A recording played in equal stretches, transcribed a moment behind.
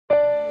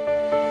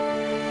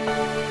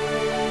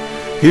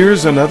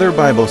Here's another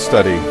Bible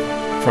study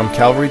from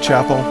Calvary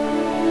Chapel,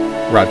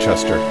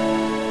 Rochester.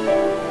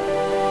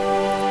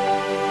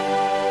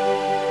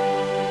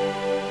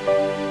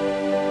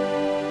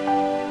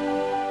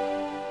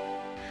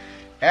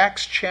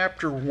 Acts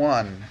chapter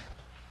 1.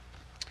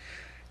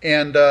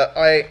 And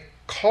I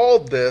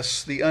called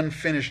this the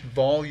unfinished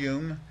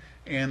volume,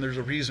 and there's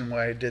a reason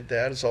why I did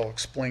that, as I'll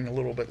explain a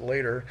little bit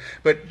later.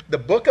 But the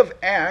book of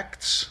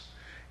Acts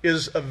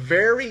is a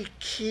very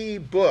key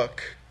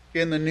book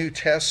in the New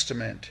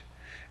Testament.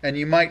 And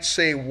you might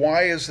say,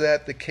 why is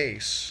that the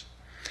case?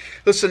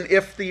 Listen,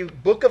 if the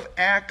book of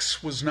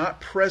Acts was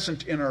not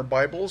present in our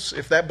Bibles,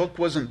 if that book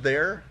wasn't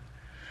there,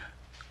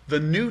 the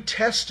New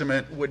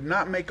Testament would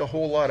not make a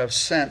whole lot of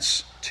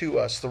sense to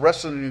us, the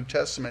rest of the New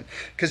Testament.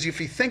 Because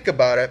if you think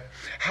about it,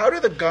 how do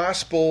the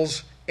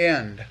Gospels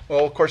end?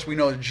 Well, of course, we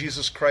know that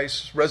Jesus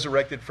Christ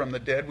resurrected from the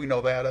dead. We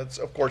know that. It's,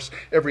 of course,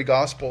 every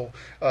Gospel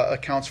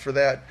accounts for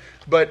that.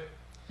 But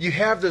you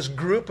have this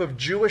group of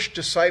Jewish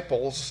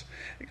disciples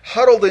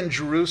huddled in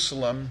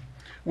Jerusalem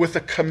with a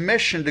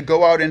commission to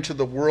go out into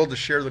the world to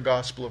share the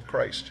gospel of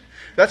Christ.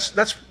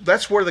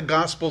 That's where the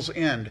Gospels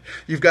end.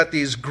 You've got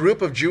these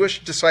group of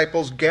Jewish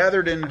disciples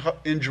gathered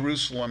in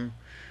Jerusalem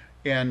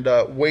and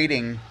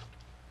waiting.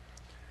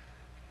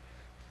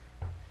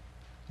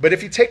 But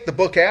if you take the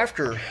book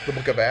after the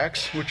book of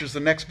Acts, which is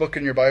the next book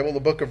in your Bible, the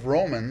book of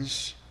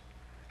Romans,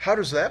 how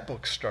does that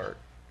book start?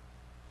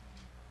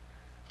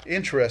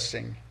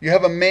 Interesting. You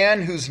have a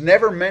man who's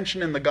never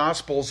mentioned in the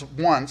Gospels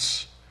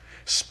once,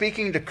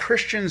 speaking to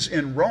Christians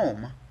in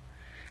Rome.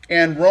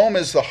 And Rome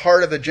is the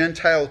heart of the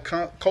Gentile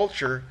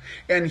culture.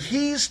 And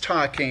he's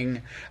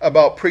talking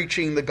about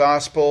preaching the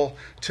gospel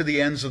to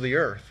the ends of the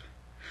earth.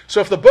 So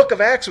if the book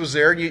of Acts was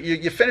there,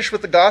 you finish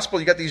with the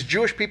gospel, you got these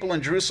Jewish people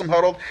in Jerusalem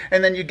huddled,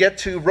 and then you get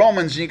to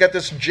Romans, and you got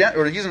this,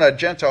 or he's not a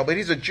Gentile, but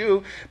he's a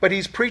Jew, but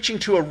he's preaching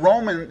to a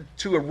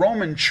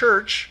Roman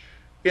church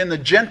in the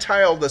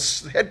Gentile,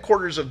 the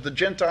headquarters of the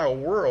Gentile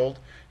world.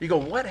 You go,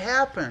 what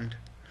happened?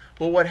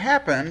 Well, what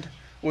happened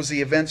was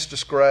the events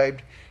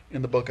described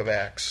in the book of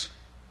Acts.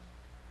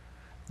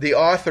 The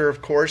author,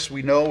 of course,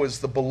 we know is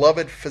the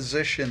beloved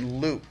physician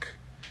Luke.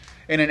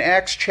 And in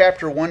Acts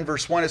chapter 1,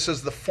 verse 1, it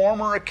says, "The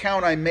former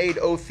account I made,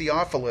 O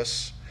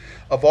Theophilus,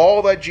 of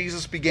all that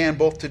Jesus began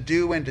both to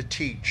do and to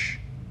teach."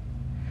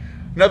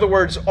 In other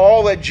words,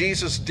 all that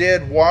Jesus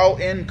did while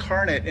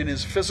incarnate in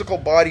his physical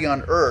body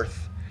on earth,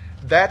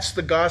 that's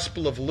the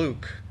Gospel of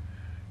Luke.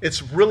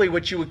 It's really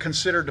what you would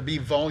consider to be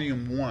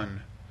volume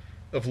 1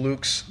 of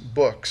Luke's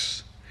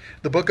books.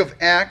 The book of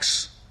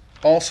Acts,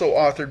 also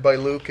authored by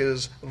Luke,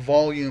 is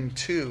volume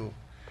 2.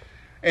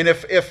 And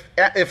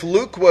if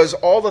Luke was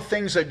all the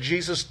things that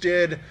Jesus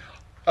did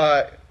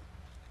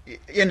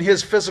in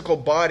his physical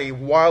body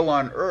while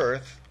on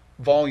earth,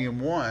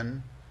 volume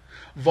 1,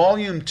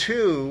 volume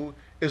 2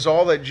 is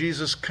all that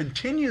Jesus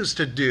continues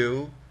to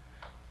do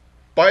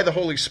by the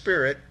Holy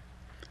Spirit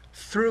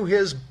through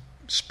his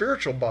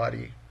spiritual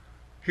body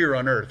here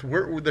on earth.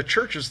 The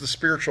church is the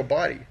spiritual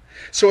body.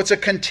 So it's a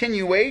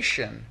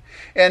continuation.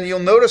 And you'll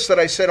notice that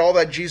I said all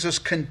that Jesus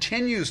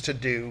continues to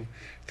do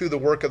through the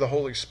work of the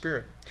Holy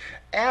Spirit.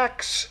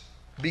 Acts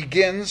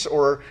begins,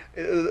 or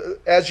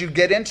as you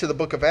get into the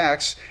book of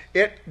Acts,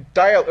 it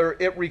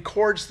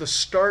records the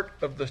start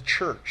of the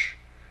church.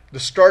 The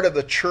start of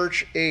the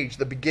church age,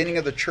 the beginning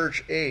of the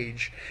church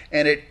age.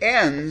 And it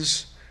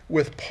ends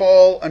with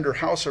Paul under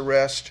house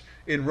arrest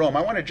in Rome.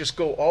 I want to just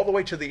go all the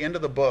way to the end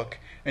of the book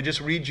and just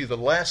read you the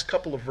last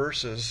couple of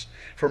verses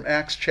from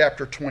Acts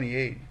chapter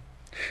 28.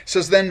 It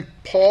says, "Then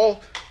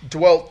Paul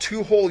dwelt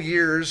 2 whole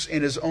years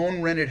in his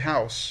own rented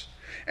house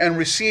and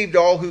received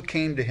all who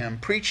came to him,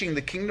 preaching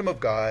the kingdom of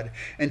God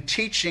and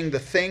teaching the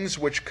things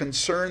which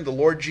concern the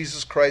Lord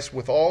Jesus Christ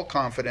with all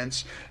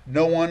confidence,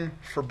 no one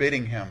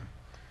forbidding him."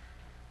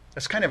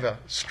 That's kind of a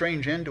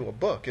strange end to a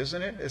book,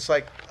 isn't it? It's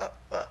like,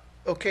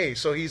 okay,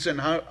 so he's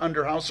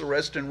under house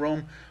arrest in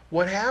Rome.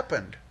 What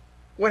happened?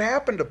 What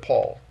happened to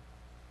Paul?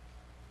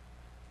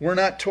 We're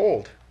not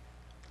told.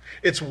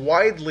 It's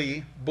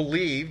widely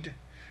believed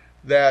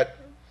that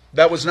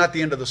that was not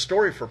the end of the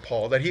story for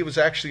Paul, that he was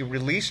actually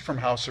released from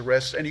house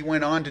arrest and he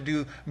went on to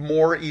do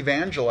more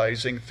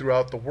evangelizing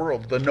throughout the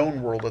world, the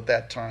known world at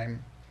that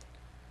time.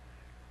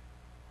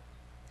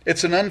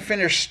 It's an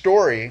unfinished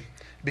story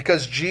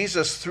because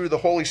Jesus, through the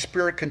Holy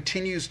Spirit,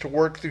 continues to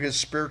work through his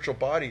spiritual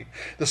body.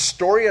 The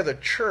story of the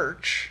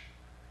church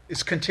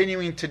is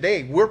continuing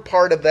today. We're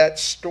part of that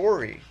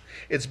story.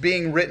 It's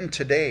being written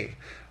today.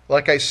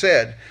 Like I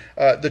said,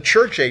 the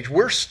church age,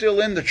 we're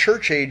still in the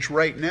church age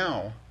right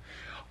now.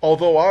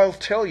 Although I'll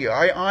tell you,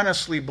 I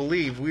honestly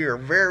believe we are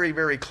very,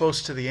 very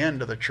close to the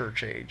end of the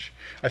church age.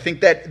 I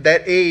think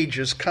that age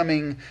is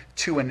coming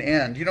to an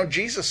end. You know,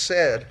 Jesus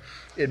said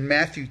in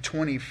Matthew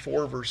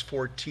 24, verse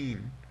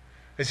 14,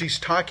 as he's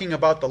talking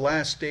about the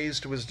last days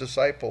to his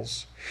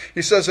disciples,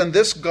 he says, "And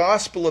this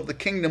gospel of the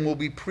kingdom will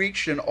be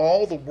preached in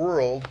all the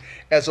world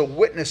as a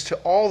witness to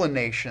all the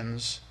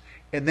nations,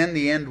 and then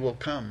the end will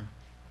come."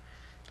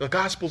 The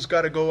gospel's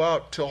got to go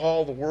out to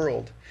all the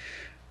world.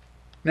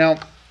 Now,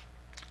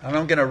 and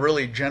I'm going to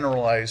really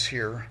generalize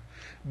here,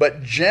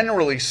 but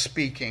generally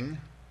speaking,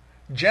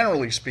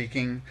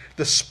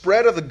 the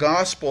spread of the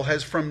gospel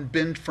has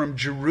been from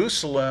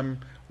Jerusalem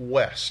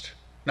west.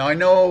 Now I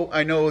know,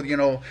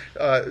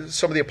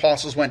 some of the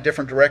apostles went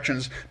different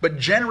directions, but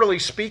generally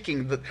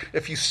speaking,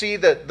 if you see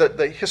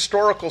the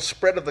historical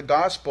spread of the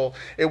gospel,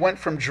 it went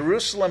from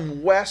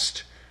Jerusalem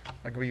west.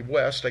 It could be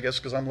west, I guess,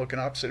 because I'm looking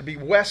opposite. It'd be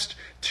west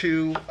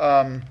to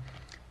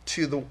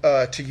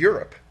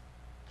Europe.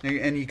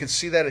 And you can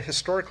see that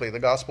historically. The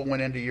gospel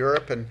went into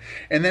Europe. And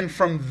then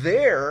from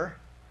there,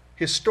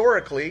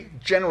 historically,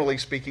 generally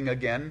speaking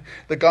again,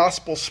 the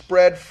gospel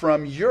spread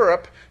from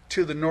Europe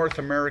to the North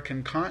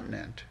American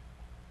continent.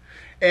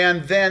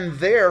 And then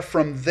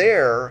from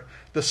there,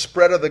 the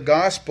spread of the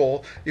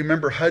gospel, you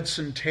remember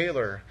Hudson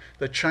Taylor,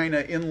 the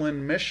China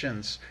Inland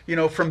Missions.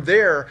 From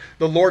there,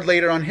 the Lord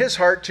laid it on his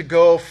heart to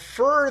go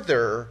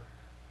further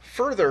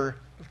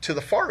to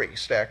the Far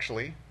East,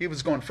 actually. He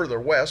was going further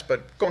west,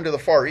 but going to the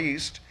Far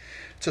East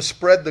to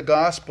spread the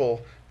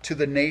gospel to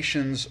the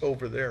nations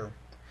over there.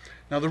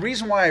 Now, the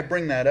reason why I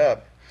bring that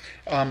up,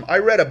 I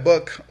read a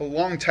book a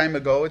long time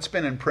ago. It's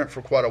been in print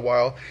for quite a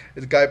while.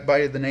 It's a guy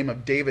by the name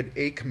of David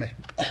Aikman.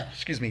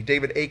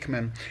 David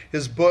Aikman.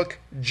 His book,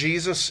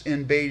 Jesus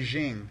in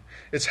Beijing.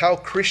 It's how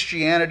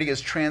Christianity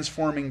is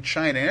transforming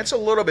China. And it's a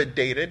little bit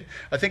dated.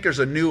 I think there's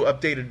a new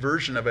updated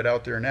version of it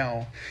out there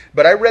now.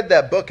 But I read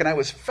that book and I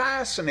was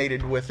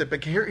fascinated with it.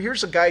 But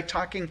here's a guy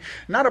talking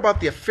not about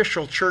the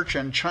official church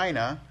in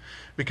China,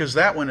 because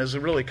that one is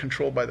really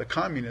controlled by the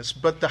communists,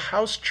 but the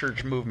house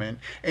church movement.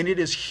 And it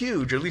is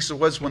huge. At least it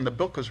was when the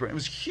book was written. It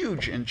was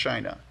huge in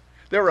China.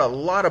 There are a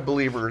lot of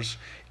believers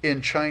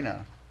in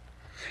China.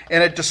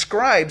 And it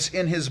describes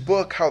in his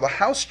book how the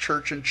house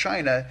church in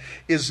China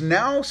is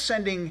now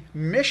sending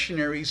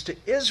missionaries to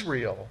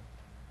Israel.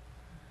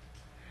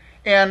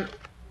 And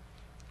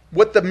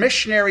what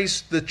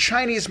the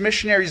Chinese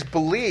missionaries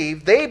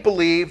believe, they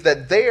believe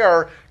that they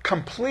are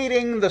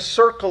completing the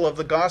circle of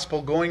the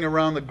gospel going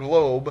around the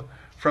globe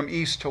from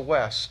east to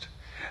west.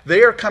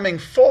 They are coming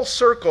full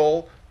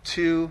circle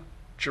to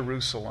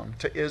Jerusalem,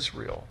 to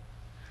Israel.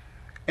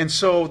 And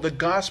so the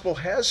gospel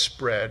has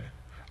spread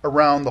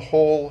around the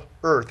whole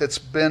earth.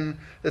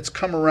 It's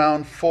come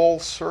around full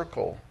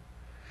circle.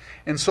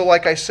 And so,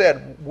 like I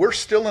said, we're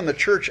still in the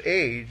church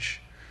age,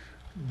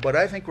 but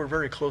I think we're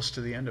very close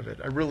to the end of it.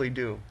 I really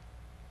do.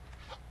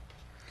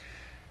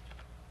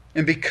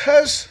 And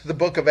because the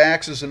book of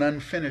Acts is an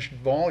unfinished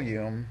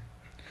volume,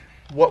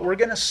 what we're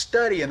going to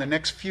study in the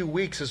next few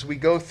weeks as we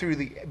go through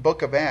the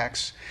book of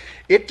Acts,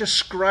 it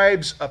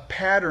describes a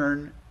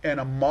pattern and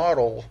a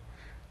model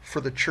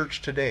for the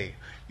church today.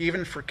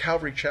 Even for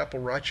Calvary Chapel,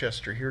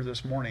 Rochester here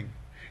this morning.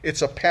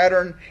 It's a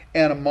pattern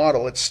and a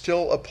model. It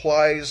still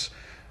applies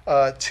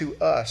to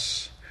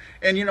us.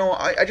 And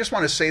I just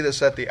want to say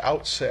this at the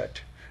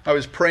outset. I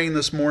was praying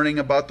this morning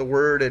about the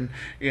Word and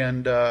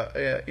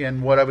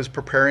what I was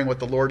preparing, what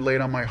the Lord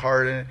laid on my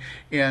heart.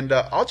 And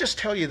I'll just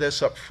tell you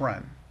this up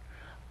front.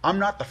 I'm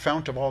not the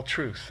fount of all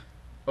truth.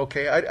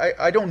 Okay?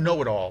 I don't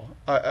know it all.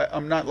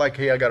 I'm not like,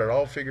 hey, I got it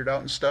all figured out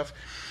and stuff.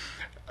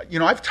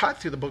 I've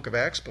taught through the book of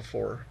Acts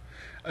before.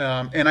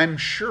 And I'm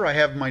sure I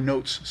have my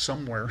notes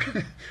somewhere.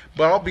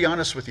 But I'll be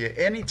honest with you.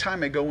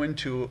 Anytime I go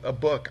into a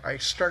book, I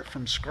start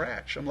from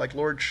scratch. I'm like,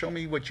 Lord, show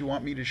me what you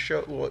want me to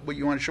show, what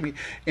you want to show me.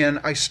 And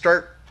I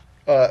start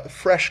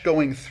fresh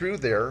going through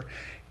there.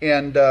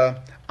 And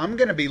I'm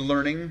going to be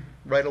learning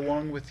right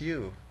along with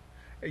you.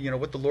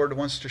 What the Lord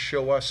wants to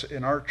show us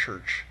in our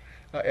church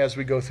as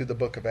we go through the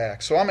book of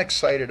Acts. So I'm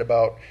excited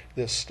about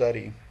this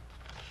study.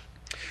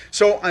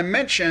 So I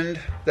mentioned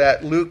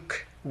that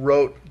Luke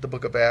wrote the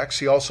book of Acts.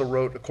 He also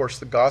wrote, of course,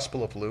 the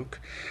Gospel of Luke.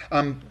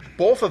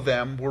 Both of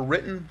them were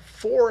written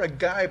for a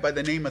guy by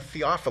the name of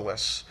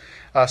Theophilus.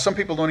 Some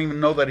people don't even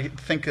know that,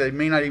 think it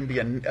may not even be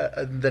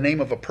the name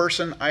of a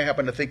person. I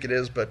happen to think it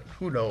is, but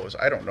who knows?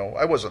 I don't know.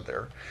 I wasn't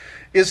there.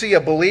 Is he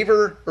a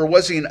believer or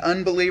was he an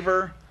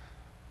unbeliever?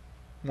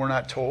 We're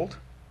not told.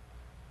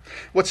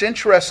 What's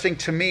interesting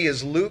to me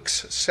is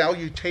Luke's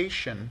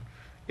salutation.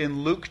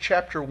 In Luke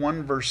chapter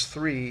 1, verse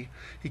 3,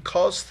 he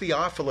calls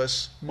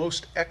Theophilus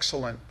most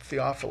excellent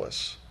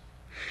Theophilus.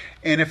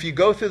 And if you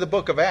go through the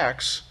book of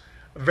Acts,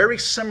 very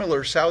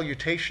similar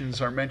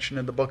salutations are mentioned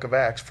in the book of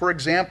Acts. For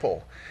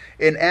example,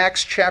 in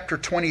Acts chapter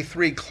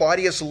 23,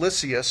 Claudius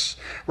Lysias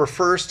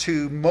refers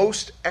to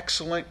most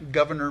excellent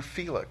Governor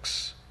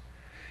Felix.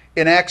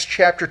 In Acts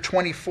chapter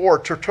 24,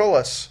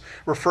 Tertullus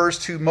refers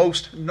to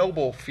most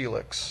noble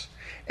Felix.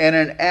 And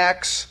in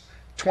Acts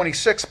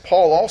 26,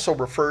 Paul also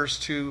refers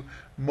to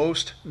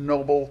most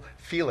noble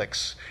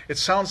Felix. It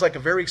sounds like a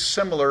very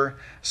similar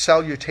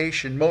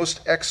salutation,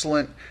 most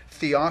excellent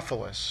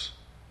Theophilus.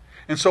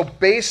 And so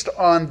based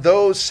on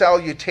those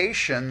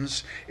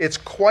salutations, it's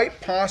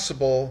quite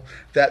possible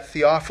that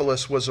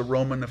Theophilus was a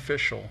Roman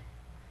official.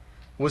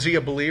 Was he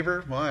a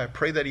believer? Well, I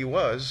pray that he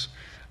was,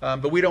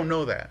 but we don't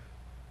know that.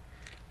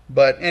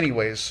 But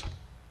anyways,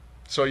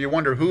 so you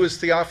wonder, who is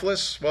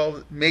Theophilus?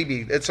 Well,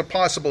 maybe. It's a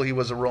possible he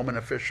was a Roman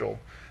official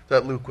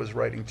that Luke was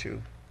writing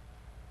to.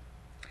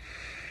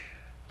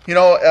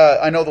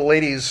 I know the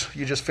ladies,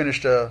 you just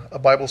finished a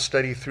Bible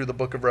study through the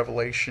book of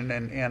Revelation,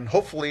 and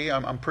hopefully,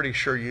 I'm pretty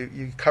sure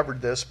you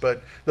covered this,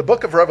 but the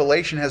book of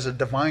Revelation has a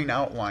divine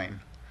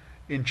outline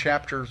in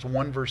chapters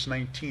 1, verse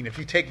 19. If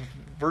you take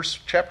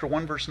chapter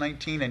 1, verse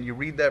 19, and you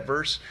read that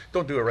verse,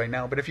 don't do it right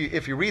now, but if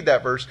you read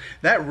that verse,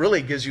 that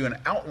really gives you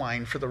an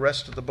outline for the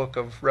rest of the book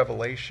of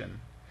Revelation.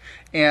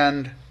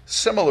 And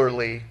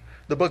similarly,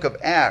 the book of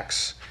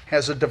Acts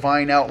has a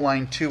divine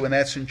outline too, and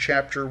that's in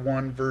chapter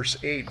 1, verse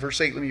 8.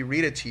 Verse 8, let me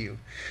read it to you.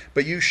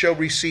 But you shall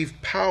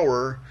receive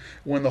power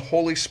when the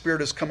Holy Spirit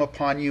has come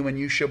upon you, and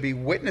you shall be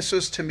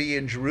witnesses to me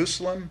in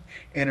Jerusalem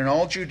and in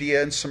all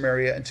Judea and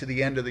Samaria and to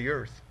the end of the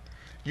earth.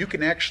 You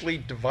can actually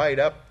divide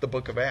up the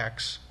book of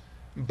Acts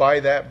by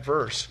that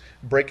verse,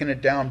 breaking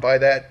it down by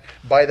that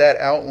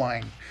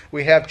outline.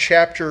 We have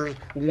chapter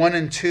 1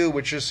 and 2,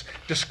 which is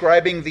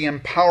describing the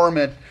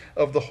empowerment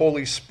of the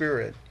Holy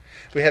Spirit.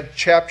 We have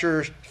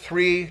chapters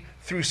 3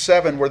 through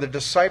 7, where the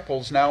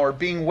disciples now are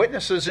being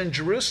witnesses in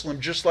Jerusalem,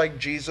 just like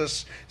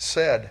Jesus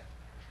said.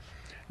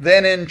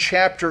 Then in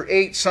chapter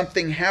 8,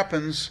 something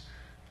happens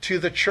to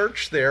the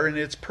church there, and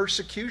it's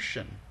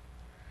persecution.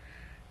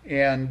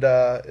 And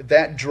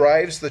that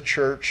drives the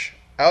church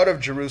out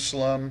of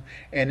Jerusalem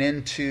and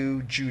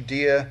into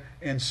Judea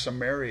and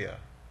Samaria.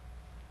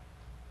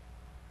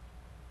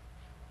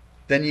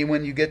 Then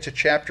when you get to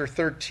chapter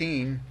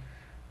 13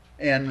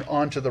 and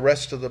on to the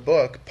rest of the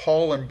book,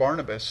 Paul and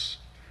Barnabas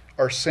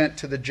are sent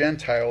to the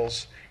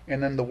Gentiles,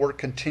 and then the work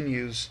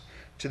continues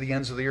to the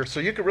ends of the earth. So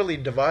you could really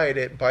divide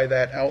it by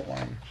that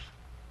outline.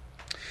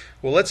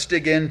 Well, let's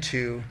dig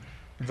into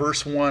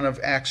verse 1 of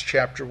Acts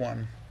chapter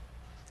 1.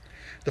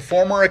 The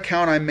former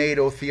account I made,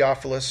 O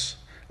Theophilus,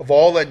 of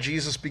all that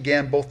Jesus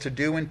began both to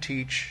do and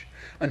teach,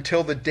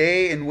 until the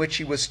day in which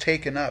he was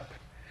taken up,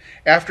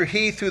 after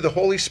he, through the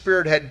Holy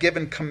Spirit, had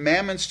given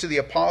commandments to the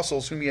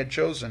apostles whom he had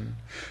chosen,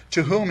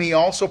 to whom he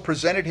also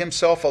presented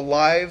himself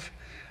alive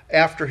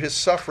after his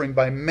suffering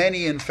by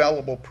many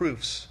infallible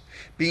proofs,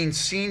 being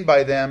seen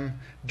by them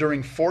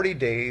during 40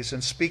 days,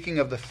 and speaking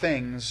of the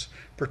things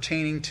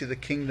pertaining to the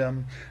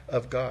kingdom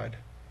of God.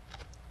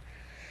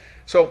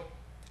 So,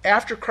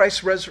 after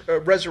Christ's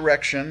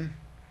resurrection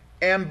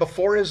and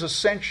before his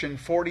ascension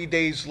 40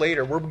 days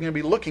later, we're going to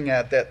be looking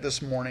at that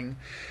this morning.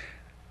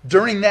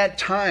 During that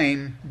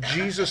time,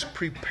 Jesus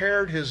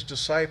prepared his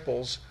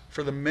disciples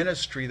for the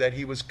ministry that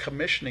he was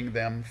commissioning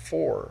them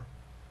for.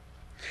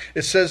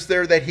 It says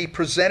there that he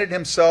presented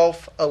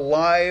himself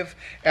alive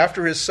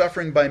after his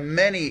suffering by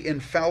many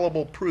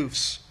infallible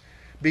proofs,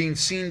 being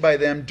seen by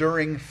them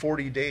during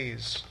 40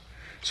 days.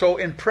 So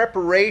in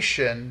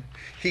preparation,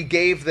 he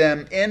gave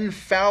them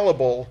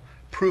infallible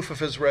proof of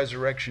his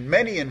resurrection,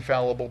 many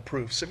infallible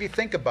proofs. If you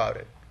think about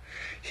it,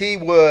 he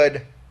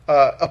would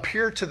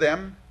appear to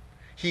them.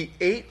 He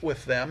ate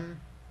with them.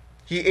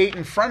 He ate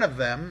in front of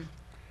them.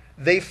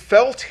 They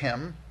felt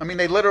him. I mean,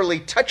 they literally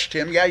touched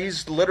him. Yeah,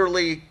 he's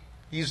literally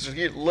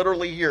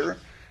here.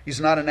 He's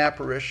not an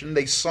apparition.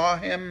 They saw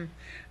him.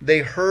 They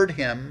heard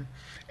him.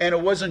 And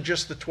it wasn't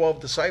just the 12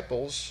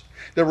 disciples.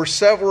 There were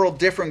several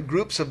different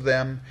groups of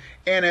them,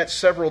 and at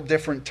several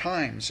different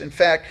times. In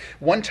fact,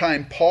 one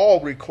time Paul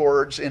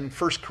records in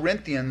 1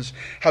 Corinthians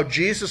how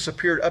Jesus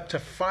appeared up to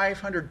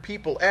 500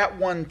 people at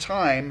one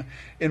time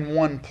in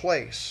one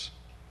place.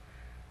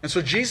 And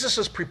so Jesus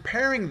is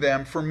preparing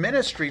them for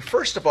ministry,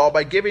 first of all,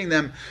 by giving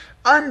them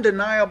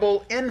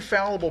undeniable,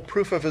 infallible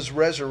proof of his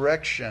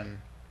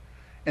resurrection.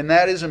 And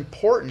that is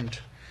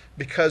important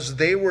because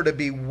they were to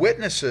be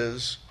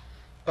witnesses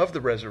of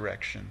the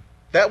resurrection.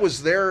 That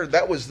was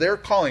their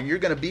calling. You're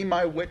going to be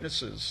my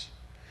witnesses.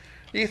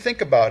 You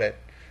think about it.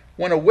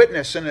 When a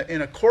witness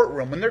in a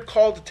courtroom, when they're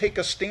called to take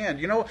a stand,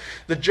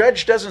 the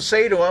judge doesn't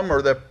say to them,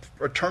 or the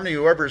attorney,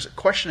 whoever's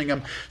questioning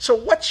them, so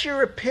what's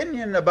your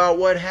opinion about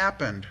what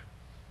happened?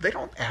 They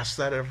don't ask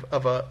that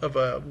of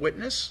a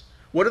witness.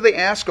 What do they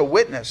ask a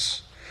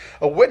witness?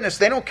 A witness,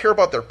 they don't care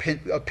about their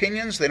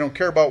opinions. They don't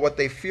care about what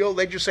they feel.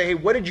 They just say, hey,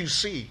 what did you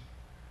see?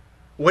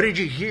 What did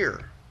you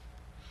hear?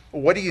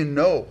 What do you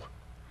know?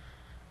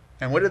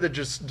 And what did the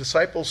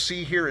disciples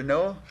see, hear, and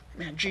know?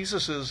 Man,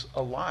 Jesus is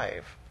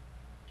alive.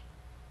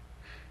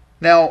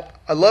 Now,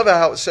 I love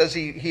how it says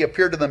he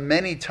appeared to them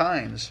many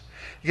times.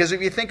 Because if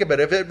you think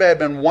about it, if it had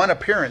been one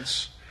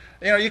appearance,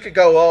 you could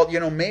go,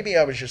 well, maybe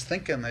I was just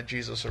thinking that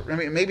Jesus,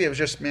 maybe it was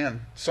just,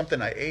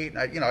 something I ate.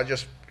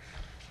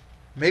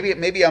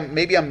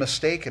 Maybe I'm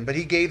mistaken. But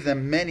he gave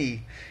them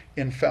many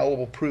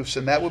infallible proofs,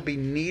 and that would be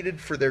needed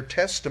for their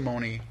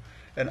testimony,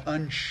 an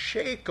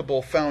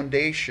unshakable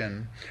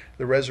foundation,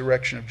 the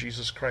resurrection of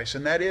Jesus Christ.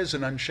 And that is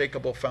an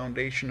unshakable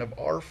foundation of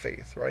our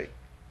faith, right?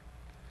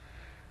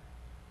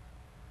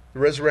 The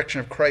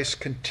resurrection of Christ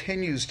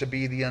continues to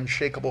be the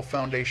unshakable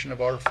foundation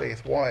of our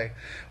faith. Why?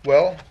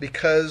 Well,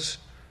 because,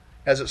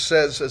 as it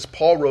says, as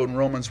Paul wrote in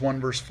Romans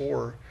 1 verse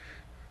 4,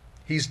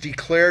 he's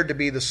declared to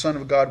be the Son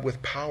of God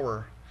with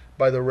power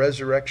by the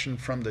resurrection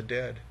from the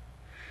dead.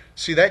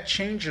 See, that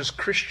changes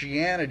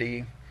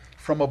Christianity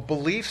from a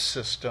belief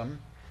system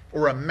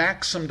or a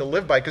maxim to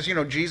live by. Because,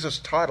 Jesus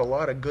taught a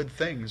lot of good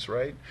things,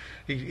 right?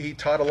 He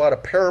taught a lot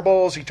of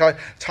parables. He taught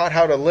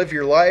how to live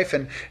your life.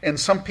 And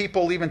some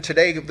people, even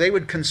today, they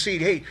would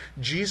concede, hey,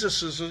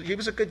 Jesus he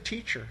was a good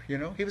teacher.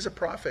 He was a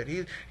prophet.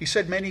 He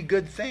said many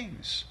good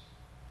things.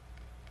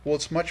 Well,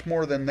 it's much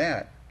more than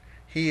that.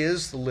 He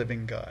is the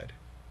living God.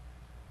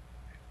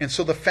 And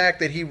so the fact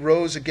that he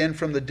rose again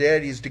from the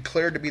dead, he's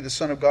declared to be the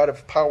Son of God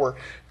of power.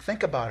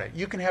 Think about it.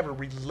 You can have a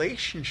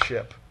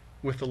relationship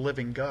with the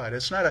living God.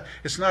 It's not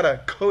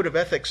a code of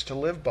ethics to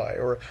live by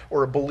or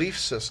a belief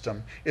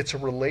system. It's a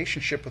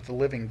relationship with the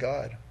living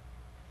God.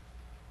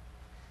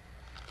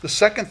 The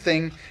second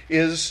thing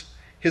is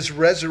his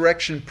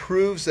resurrection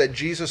proves that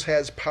Jesus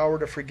has power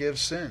to forgive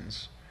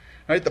sins.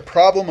 Right? The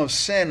problem of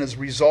sin is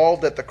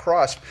resolved at the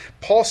cross.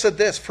 Paul said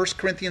this, 1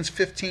 Corinthians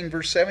 15,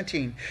 verse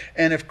 17,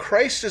 and if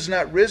Christ is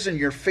not risen,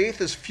 your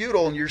faith is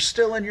futile and you're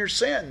still in your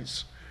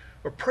sins.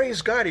 Or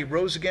praise God, he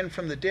rose again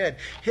from the dead.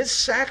 His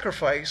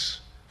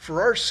sacrifice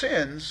for our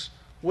sins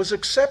was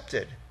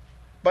accepted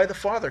by the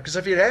Father. Because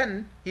if he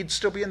hadn't, he'd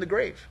still be in the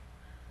grave.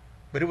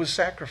 But it was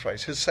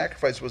sacrifice. His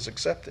sacrifice was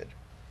accepted.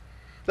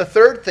 The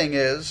third thing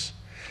is,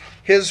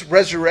 his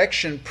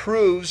resurrection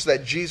proves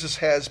that Jesus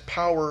has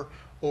power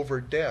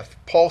over death.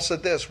 Paul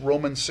said this,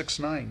 Romans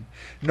 6:9,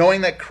 knowing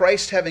that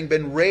Christ, having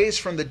been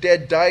raised from the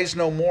dead, dies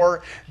no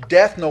more,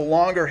 death no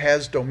longer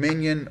has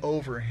dominion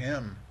over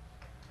him.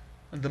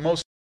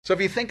 So if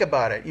you think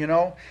about it,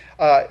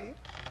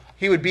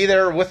 he would be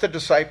there with the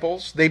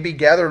disciples. They'd be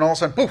gathered, and all of a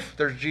sudden, poof,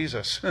 there's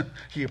Jesus.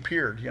 He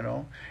appeared,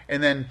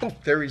 and then poof,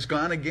 there he's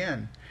gone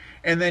again.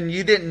 And then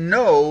you didn't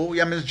know.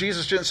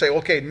 Jesus didn't say,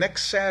 okay,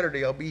 next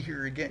Saturday I'll be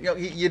here again.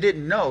 You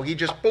didn't know. He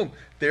just, boom,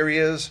 there he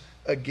is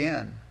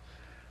again.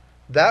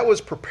 That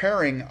was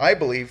I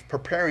believe,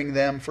 preparing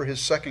them for his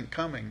second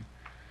coming.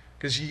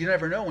 Because you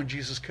never know when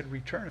Jesus could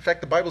return. In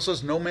fact, the Bible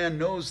says no man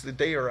knows the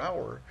day or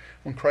hour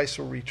when Christ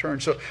will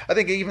return. So I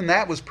think even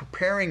that was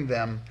preparing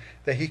them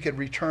that he could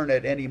return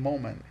at any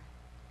moment.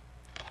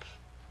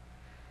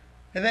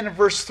 And then in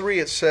verse 3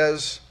 it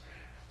says,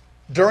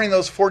 during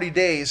those 40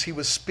 days he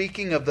was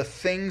speaking of the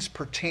things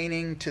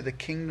pertaining to the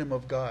kingdom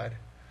of God.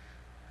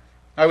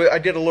 I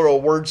did a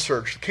little word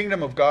search, the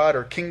kingdom of God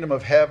or kingdom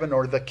of heaven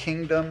or the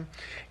kingdom.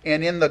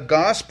 And in the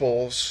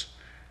Gospels,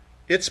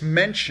 it's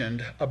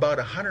mentioned about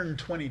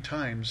 120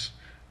 times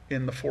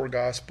in the 4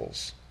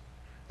 Gospels.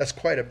 That's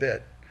quite a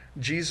bit.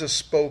 Jesus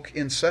spoke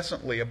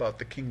incessantly about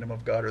the kingdom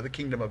of God or the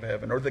kingdom of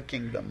heaven or the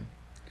kingdom.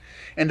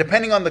 And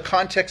depending on the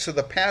context of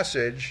the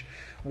passage,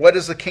 what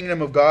does the kingdom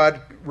of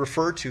God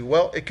refer to?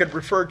 Well, it could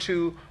refer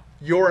to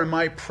your and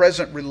my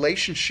present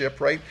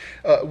relationship, right,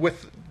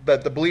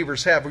 that the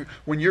believers have.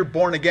 When you're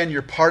born again,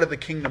 you're part of the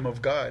kingdom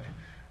of God.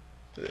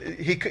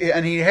 He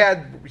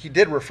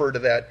did refer to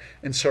that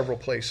in several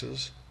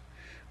places.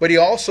 But he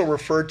also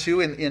referred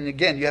to, and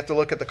again, you have to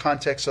look at the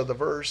context of the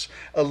verse,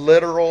 a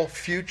literal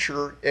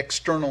future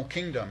external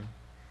kingdom,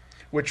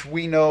 which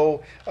we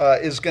know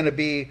is going to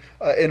be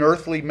an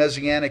earthly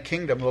messianic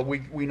kingdom. Well,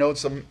 we know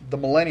it's the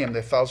millennium,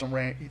 the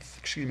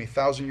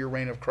 1,000-year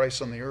reign of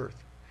Christ on the earth.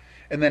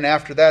 And then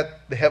after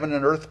that, the heaven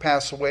and earth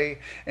pass away,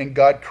 and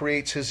God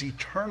creates his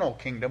eternal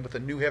kingdom with the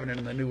new heaven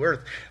and the new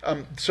earth.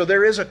 So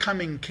there is a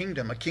coming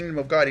kingdom, a kingdom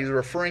of God. He's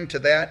referring to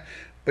that,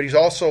 but he's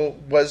also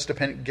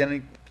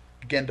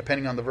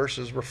depending on the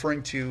verses,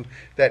 referring to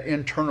that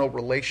internal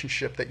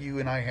relationship that you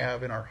and I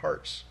have in our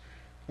hearts.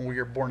 When we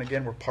are born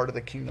again, we're part of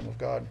the kingdom of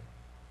God.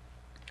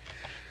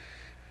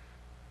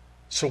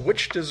 So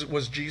which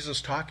was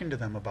Jesus talking to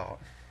them about?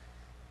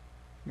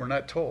 We're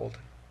not told.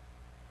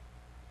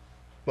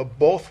 But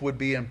both would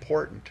be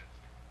important.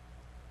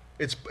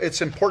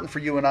 It's important for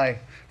you and I.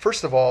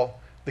 First of all,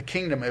 the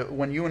kingdom,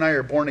 when you and I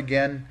are born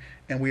again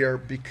and we are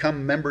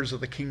become members of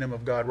the kingdom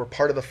of God, we're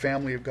part of the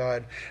family of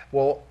God.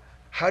 Well,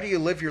 how do you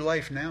live your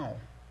life now?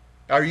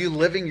 Are you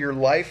living your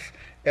life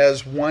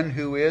as one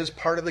who is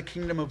part of the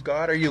kingdom of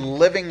God? Are you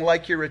living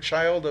like you're a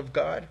child of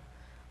God?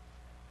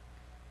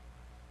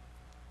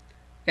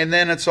 And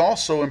then it's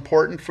also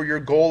important for your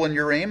goal and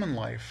your aim in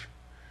life.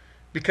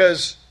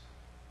 Because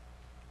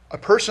a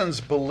person's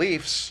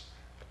beliefs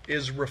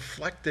is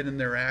reflected in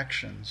their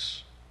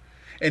actions.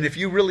 And if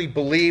you really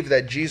believe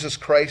that Jesus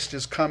Christ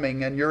is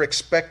coming and you're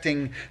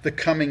expecting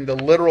the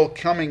literal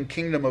coming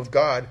kingdom of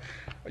God,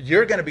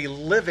 you're going to be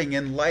living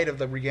in light of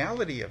the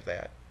reality of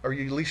that, or at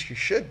least you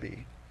should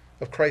be,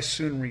 of Christ's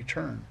soon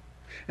return.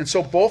 And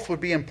so both would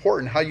be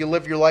important. How you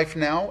live your life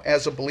now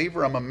as a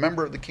believer, I'm a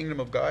member of the kingdom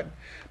of God,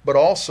 but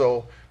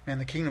also, man,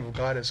 the kingdom of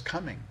God is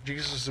coming.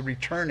 Jesus is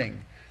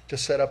returning to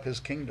set up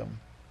his kingdom.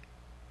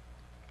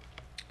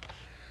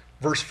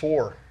 Verse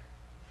 4,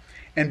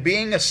 and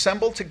being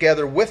assembled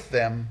together with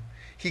them,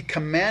 he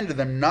commanded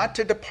them not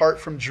to depart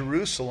from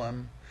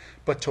Jerusalem,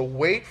 but to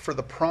wait for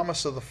the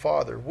promise of the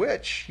Father,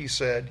 which, he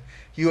said,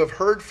 you have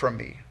heard from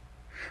me.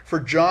 For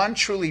John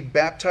truly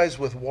baptized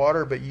with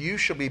water, but you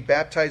shall be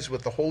baptized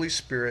with the Holy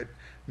Spirit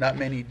not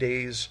many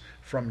days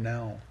from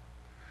now.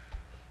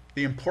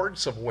 The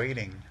importance of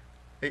waiting.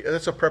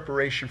 That's a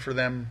preparation for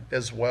them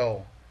as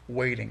well,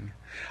 waiting.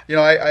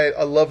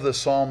 I love the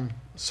Psalm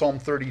Psalm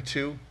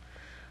 32.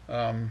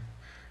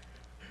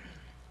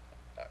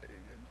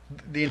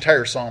 The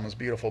entire psalm is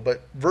beautiful,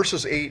 but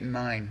verses 8 and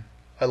 9,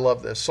 I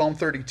love this. Psalm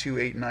 32,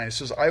 8 and 9. It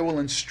says, I will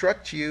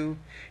instruct you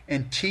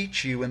and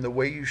teach you in the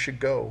way you should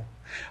go.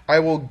 I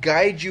will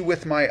guide you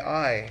with my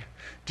eye.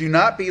 Do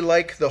not be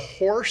like the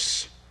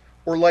horse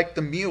or like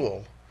the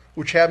mule,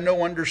 which have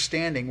no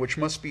understanding, which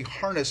must be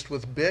harnessed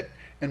with bit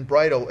and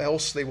bridle,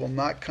 else they will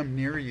not come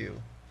near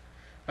you.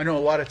 I know a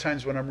lot of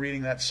times when I'm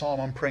reading that psalm,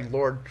 I'm praying,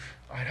 Lord,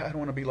 I don't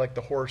want to be like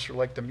the horse or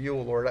like the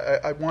mule, Lord.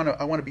 I want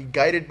to be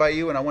guided by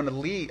you, and I want to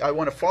lead. I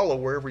want to follow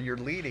wherever you're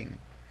leading.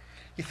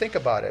 You think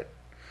about it.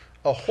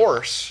 A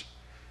horse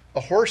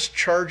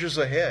charges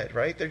ahead,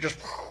 right?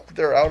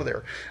 They're out of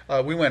there.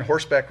 We went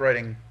horseback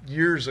riding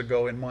years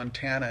ago in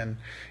Montana,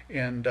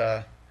 and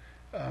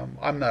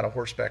I'm not a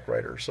horseback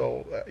rider,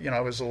 so I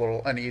was a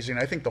little uneasy, and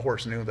I think the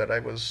horse knew that I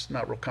was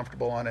not real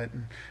comfortable on it.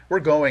 And we're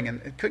going,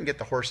 and it couldn't get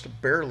the horse to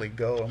barely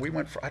go, and we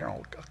went for, I don't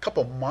know, a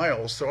couple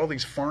miles through all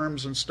these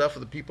farms and stuff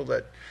of the people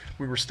that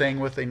we were staying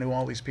with. They knew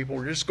all these people.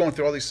 We're just going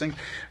through all these things.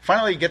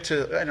 Finally, you get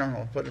to, I don't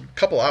know, but a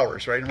couple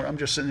hours, right? And I'm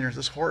just sitting there,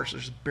 this horse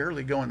is just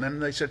barely going. Then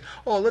they said,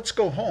 oh, let's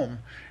go home.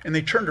 And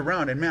they turned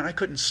around, and man, I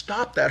couldn't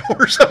stop that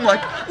horse. I'm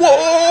like,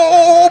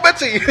 whoa,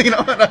 Betsy, and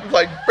I'm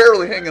like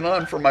barely hanging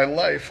on for my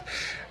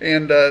life.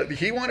 And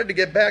he wanted to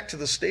get back to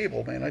the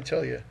stable, man, I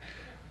tell you.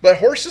 But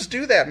horses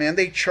do that, man.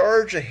 They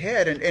charge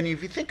ahead. And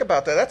if you think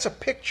about that, that's a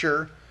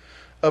picture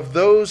of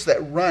those that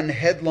run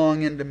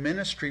headlong into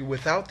ministry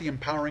without the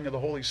empowering of the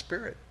Holy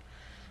Spirit.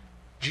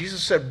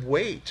 Jesus said,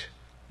 wait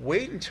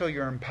until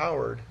you're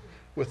empowered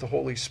with the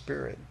Holy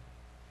Spirit.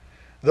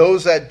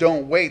 Those that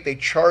don't wait, they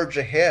charge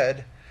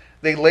ahead.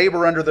 They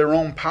labor under their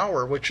own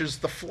power, which is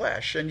the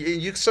flesh.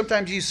 And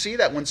sometimes you see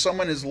that when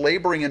someone is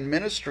laboring in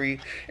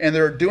ministry and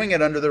they're doing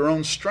it under their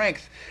own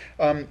strength.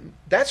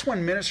 That's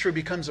when ministry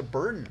becomes a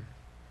burden.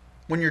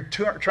 When you're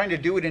trying to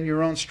do it in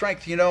your own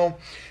strength,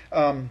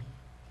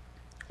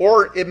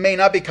 or it may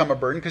not become a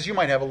burden because you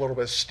might have a little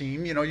bit of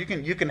steam.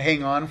 You can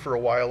hang on for a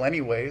while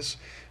anyways,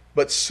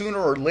 but sooner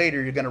or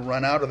later you're going to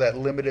run out of that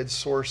limited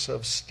source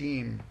of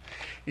steam.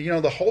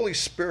 The Holy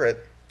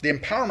Spirit, the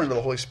empowerment of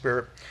the Holy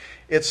Spirit,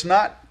 it's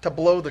not to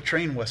blow the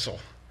train whistle.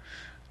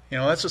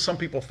 That's what some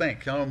people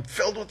think. I'm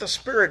filled with the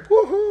Spirit.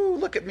 Woohoo!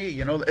 Look at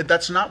me.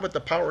 That's not what the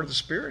power of the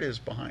Spirit is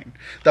behind,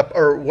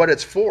 or what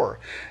it's for.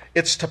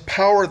 It's to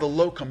power the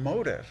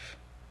locomotive.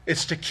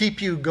 It's to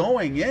keep you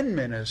going in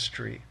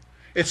ministry.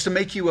 It's to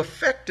make you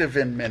effective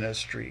in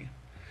ministry.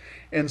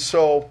 And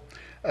so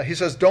he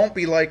says, don't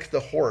be like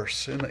the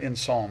horse in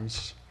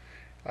Psalms.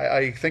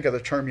 I think of the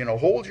term,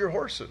 hold your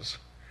horses.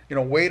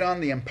 Wait on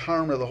the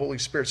empowerment of the Holy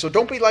Spirit. So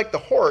don't be like the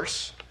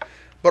horse,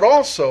 but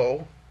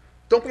also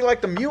don't be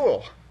like the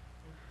mule.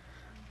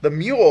 The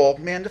mule,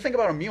 man, to think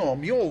about a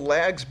mule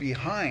lags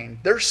behind.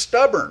 They're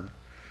stubborn.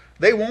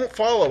 They won't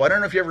follow. I don't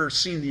know if you've ever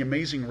seen The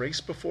Amazing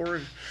Race before.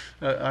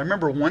 I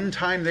remember one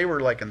time they were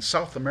like in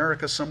South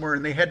America somewhere,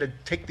 and they had to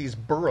take these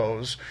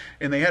burros,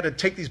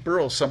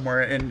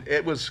 somewhere, and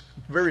it was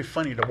very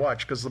funny to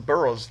watch because the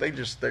burros, they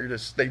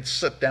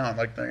sit down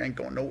like they ain't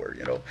going nowhere,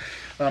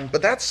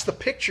 But that's the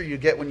picture you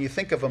get when you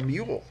think of a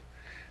mule.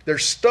 They're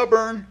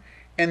stubborn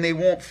and they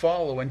won't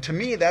follow. And to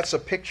me, that's a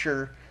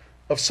picture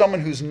of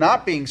someone who's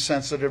not being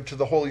sensitive to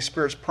the Holy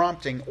Spirit's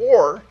prompting,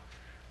 or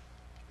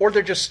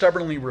they're just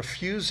stubbornly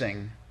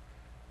refusing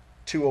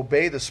to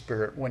obey the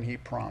Spirit when He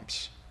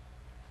prompts.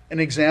 An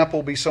example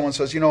would be someone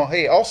says,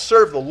 hey, I'll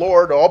serve the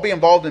Lord, or I'll be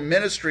involved in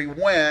ministry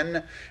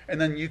when,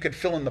 and then you could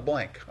fill in the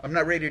blank. I'm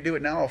not ready to do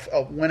it now,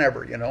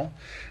 whenever,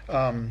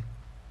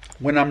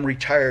 when I'm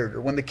retired,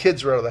 or when the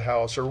kids are out of the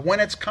house, or when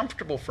it's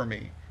comfortable for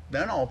me,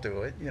 then I'll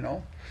do it,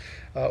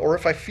 or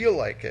if I feel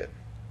like it.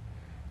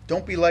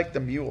 Don't be like the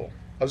mule.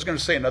 I was going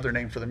to say another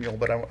name for the mule,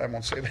 but I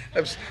won't say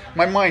that.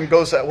 My mind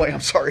goes that way.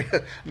 I'm sorry.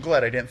 I'm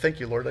glad I didn't. Thank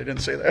you, Lord. I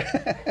didn't say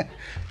that.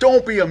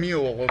 Don't be a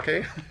mule,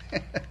 okay?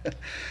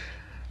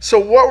 So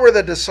what were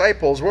the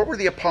disciples, what were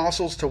the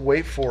apostles to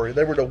wait for?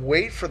 They were to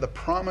wait for the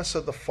promise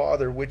of the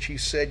Father, which He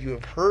said, you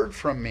have heard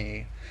from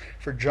me.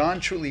 For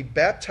John truly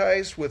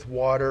baptized with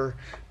water,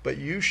 but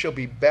you shall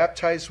be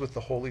baptized with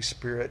the Holy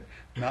Spirit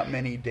not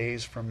many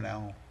days from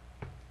now.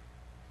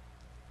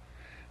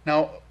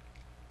 Now,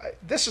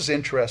 this is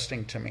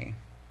interesting to me.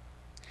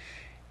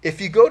 If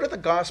you go to the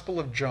Gospel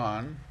of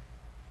John,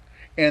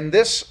 and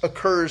this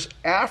occurs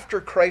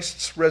after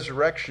Christ's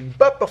resurrection,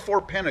 but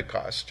before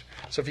Pentecost.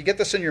 So if you get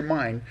this in your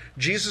mind,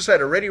 Jesus had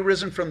already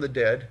risen from the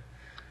dead,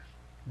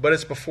 but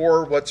it's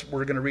before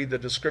we're going to read the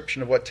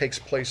description of what takes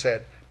place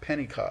at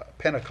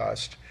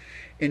Pentecost.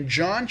 In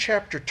John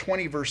chapter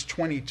 20, verse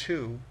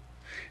 22,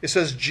 it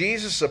says,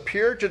 Jesus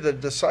appeared to the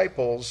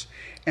disciples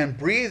and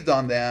breathed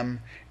on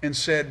them and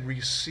said,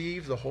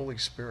 receive the Holy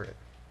Spirit.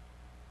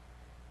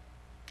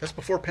 That's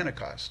before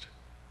Pentecost.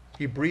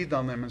 He breathed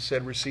on them and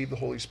said, receive the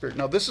Holy Spirit.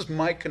 Now, this is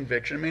my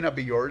conviction. It may not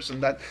be yours.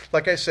 And that,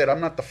 like I said,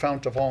 I'm not the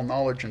fount of all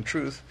knowledge and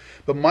truth.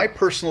 But my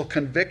personal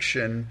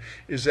conviction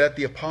is that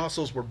the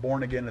apostles were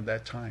born again at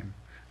that time.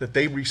 that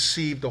they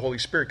received the Holy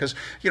Spirit. Because,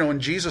 when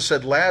Jesus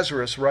said,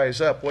 Lazarus,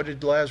 rise up, what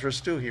did Lazarus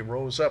do? He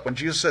rose up. When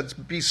Jesus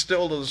said, be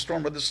still to the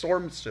storm, but the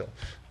storm still,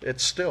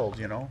 it's stilled,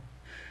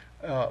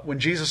 When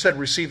Jesus said,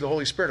 receive the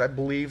Holy Spirit, I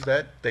believe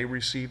that they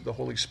received the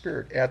Holy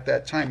Spirit at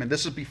that time. And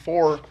this is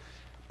before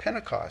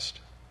Pentecost.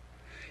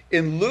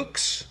 In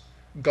Luke's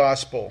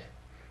Gospel,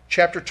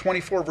 chapter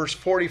 24, verse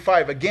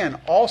 45, again,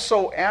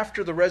 also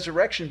after the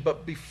resurrection,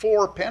 but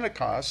before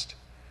Pentecost,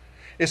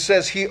 it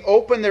says, he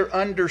opened their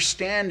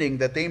understanding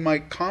that they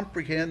might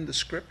comprehend the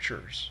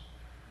Scriptures.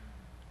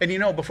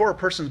 And before a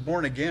person's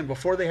born again,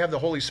 before they have the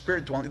Holy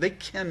Spirit dwelling, they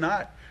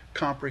cannot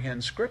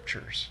comprehend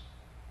Scriptures.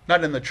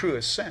 Not in the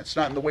truest sense,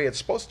 not in the way it's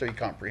supposed to be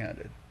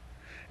comprehended.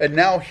 And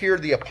now here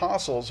the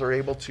apostles are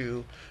able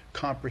to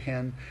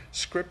comprehend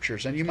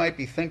Scriptures. And you might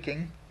be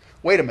thinking,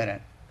 wait a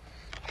minute,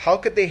 how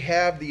could they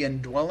have the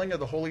indwelling of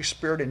the Holy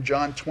Spirit in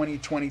John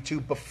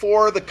 20:22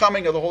 before the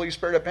coming of the Holy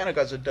Spirit at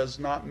Pentecost? It does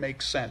not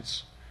make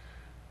sense.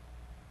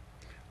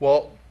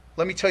 Well,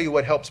 let me tell you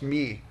what helps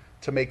me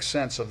to make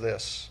sense of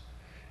this.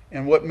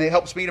 And what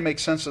helps me to make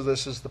sense of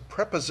this is the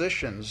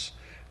prepositions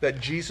that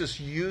Jesus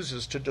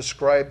uses to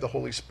describe the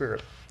Holy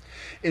Spirit.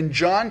 In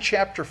John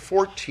chapter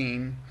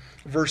 14,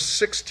 verse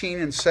 16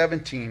 and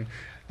 17,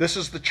 this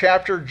is the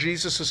chapter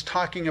Jesus is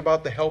talking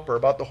about the Helper,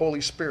 about the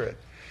Holy Spirit.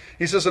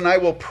 He says, and I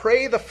will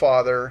pray the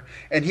Father,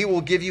 and he will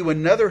give you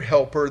another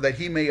helper that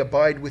he may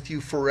abide with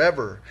you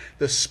forever,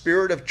 the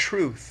Spirit of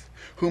truth,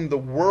 whom the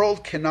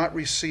world cannot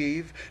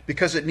receive,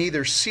 because it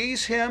neither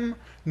sees him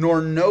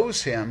nor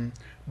knows him,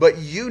 but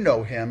you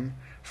know him,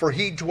 for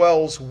he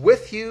dwells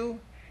with you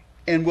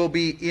and will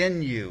be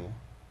in you.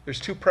 There's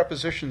two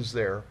prepositions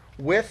there,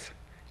 with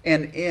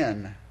and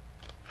in.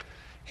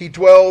 He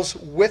dwells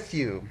with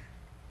you.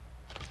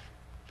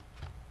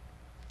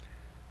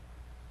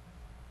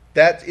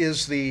 That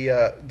is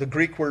the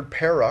Greek word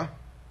para.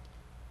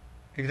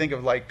 If you think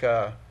of like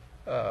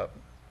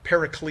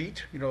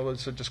paraclete,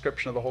 it's a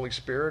description of the Holy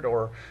Spirit,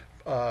 or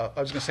I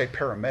was going to say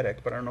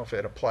paramedic, but I don't know if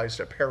it applies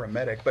to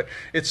paramedic, but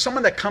it's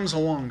someone that comes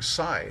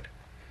alongside,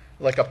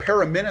 like a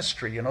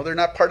paraministry. They're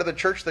not part of the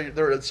church,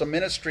 it's a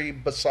ministry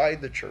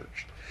beside the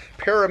church.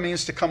 Para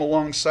means to come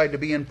alongside, to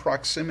be in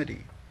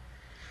proximity.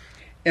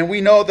 And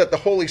we know that the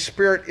Holy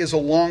Spirit is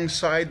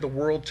alongside the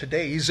world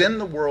today. He's in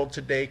the world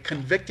today,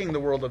 convicting the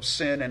world of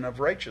sin and of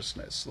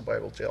righteousness, the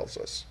Bible tells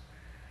us.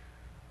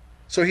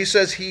 So he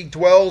says he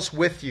dwells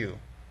with you,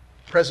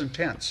 present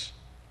tense.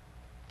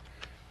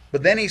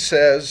 But then he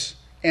says,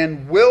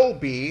 and will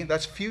be,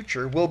 that's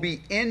future, will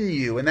be in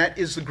you. And that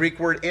is the Greek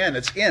word in.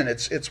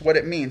 It's what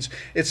it means.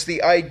 It's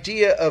the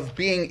idea of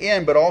being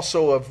in, but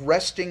also of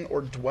resting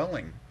or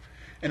dwelling.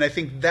 And I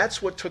think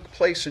that's what took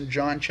place in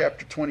John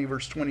chapter 20,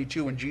 verse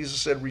 22, when Jesus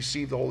said,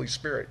 receive the Holy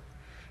Spirit.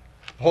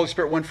 The Holy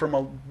Spirit went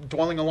from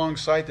dwelling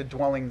alongside to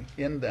dwelling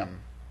in them.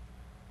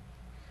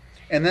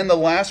 And then the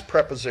last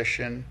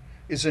preposition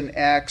is in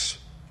Acts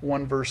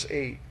 1, verse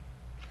 8.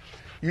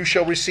 You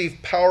shall receive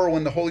power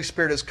when the Holy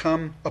Spirit has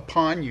come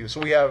upon you. So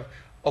we have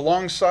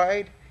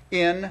alongside,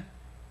 in,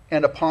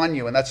 and upon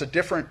you. And that's a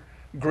different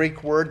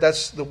Greek word.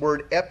 That's the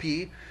word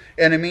epi.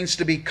 And it means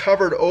to be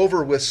covered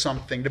over with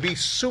something, to be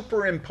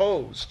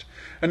superimposed.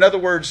 In other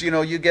words,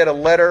 you get a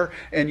letter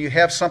and you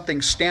have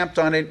something stamped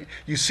on it.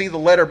 You see the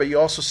letter, but you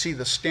also see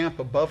the stamp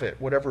above it,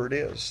 whatever it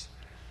is.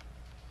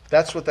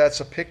 That's what that's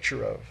a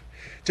picture of.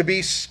 To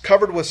be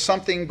covered with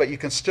something, but you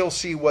can still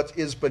see what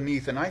is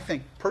beneath. And I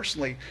think,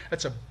 personally,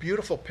 that's a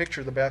beautiful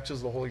picture of the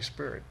baptism of the Holy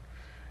Spirit.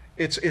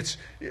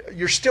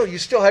 You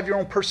still have your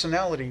own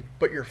personality,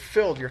 but you're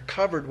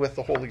covered with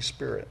the Holy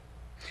Spirit.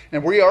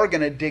 And we are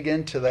going to dig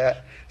into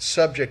that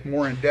subject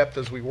more in depth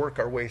as we work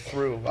our way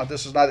through.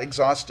 This is not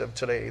exhaustive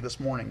today, this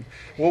morning.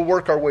 We'll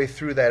work our way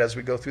through that as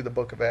we go through the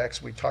book of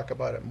Acts. We talk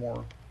about it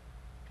more.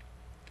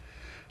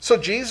 So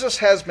Jesus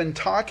has been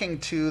talking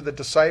to the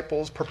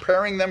disciples,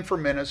 preparing them for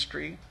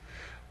ministry,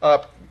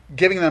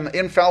 giving them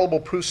infallible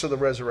proofs of the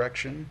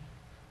resurrection,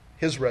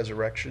 his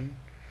resurrection.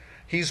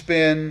 He's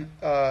been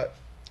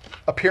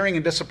appearing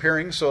and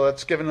disappearing, so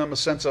that's given them a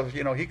sense of,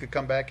 he could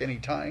come back any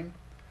time.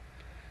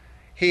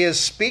 He is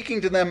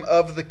speaking to them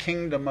of the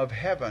kingdom of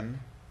heaven.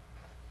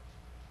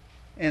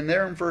 And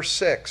there in verse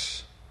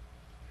 6,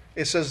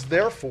 it says,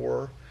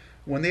 therefore,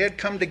 when they had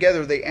come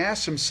together, they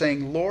asked him,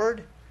 saying,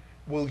 Lord,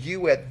 will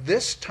you at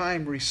this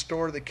time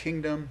restore the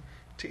kingdom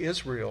to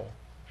Israel?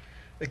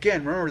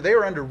 Again, remember, they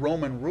were under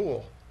Roman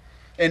rule.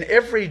 And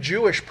every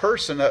Jewish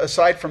person,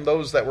 aside from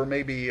those that were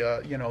maybe,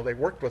 they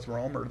worked with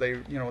Rome, or they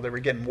were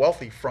getting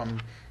wealthy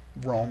from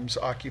Rome's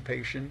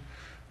occupation,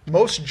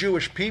 most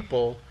Jewish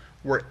people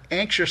were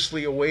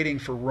anxiously awaiting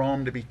for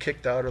Rome to be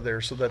kicked out of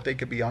there so that they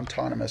could be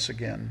autonomous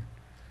again.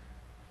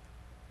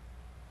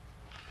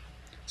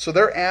 So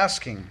they're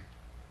asking,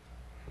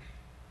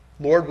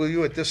 Lord, will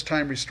you at this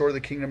time restore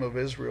the kingdom of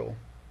Israel?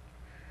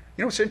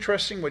 You know what's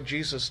interesting what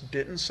Jesus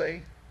didn't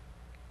say?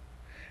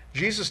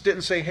 Jesus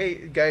didn't say,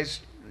 hey,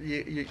 guys,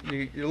 you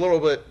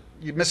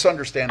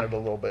misunderstand it a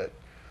little bit.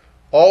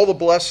 All the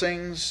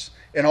blessings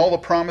and all the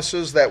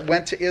promises that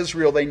went to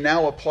Israel, they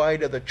now apply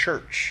to the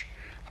church.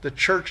 The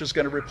church is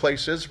going to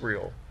replace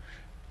Israel.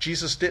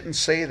 Jesus didn't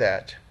say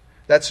that.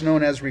 That's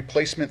known as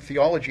replacement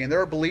theology. And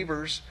there are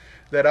believers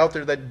that out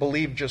there that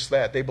believe just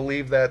that. They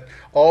believe that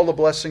all the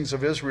blessings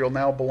of Israel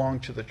now belong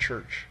to the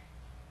church.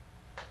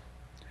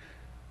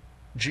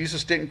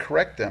 Jesus didn't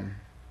correct them.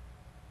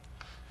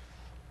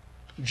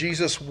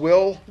 Jesus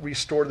will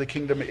restore the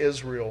kingdom of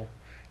Israel.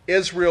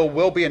 Israel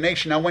will be a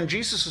nation. Now, when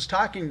Jesus is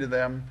talking to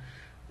them,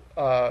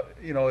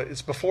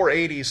 it's before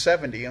AD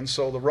 70, and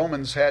so the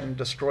Romans hadn't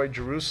destroyed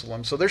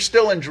Jerusalem. So they're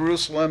still in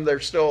Jerusalem. They're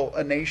still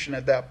a nation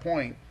at that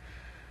point.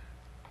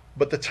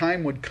 But the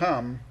time would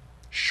come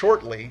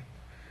shortly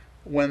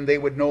when they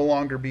would no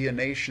longer be a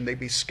nation. They'd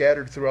be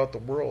scattered throughout the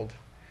world.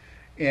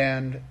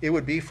 And it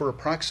would be for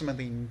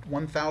approximately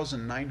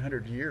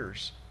 1,900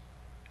 years.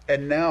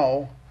 And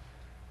now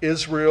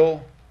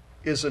Israel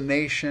is a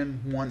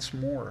nation once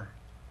more.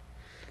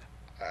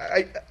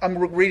 I'm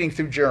reading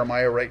through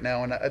Jeremiah right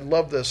now, and I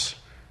love this.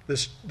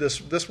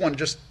 This one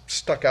just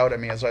stuck out at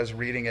me as I was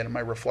reading it in my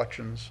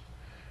reflections.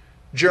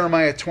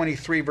 Jeremiah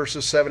 23,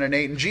 verses 7 and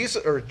 8. And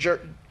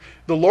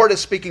the Lord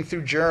is speaking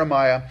through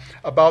Jeremiah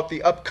about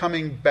the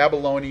upcoming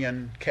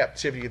Babylonian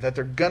captivity, that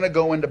they're going to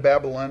go into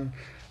Babylon,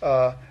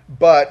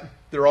 but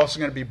they're also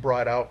going to be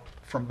brought out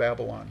from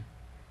Babylon.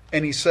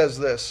 And he says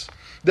this,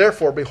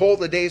 "Therefore, behold,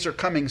 the days are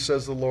coming,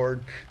 says the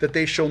Lord, that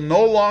they shall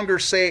no longer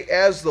say,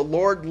 as the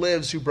Lord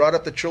lives, who brought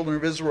up the children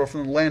of Israel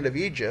from the land of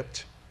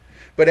Egypt,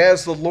 but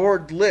as the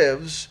Lord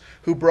lives,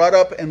 who brought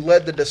up and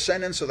led the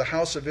descendants of the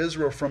house of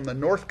Israel from the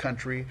north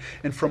country,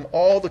 and from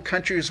all the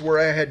countries where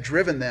I had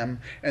driven them,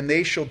 and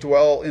they shall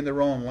dwell in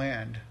their own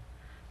land."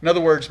 In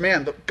other words,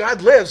 man,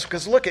 God lives,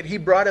 because look at, he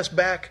brought us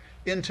back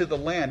into the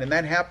land. And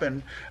that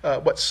happened,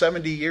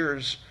 70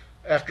 years,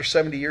 after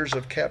 70 years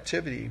of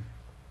captivity.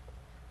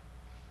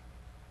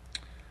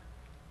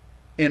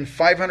 In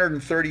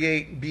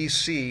 538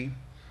 BC,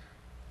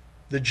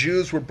 the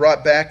Jews were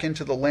brought back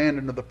into the land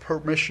under the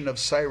permission of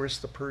Cyrus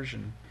the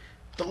Persian.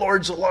 The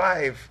Lord's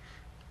alive.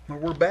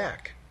 We're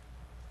back.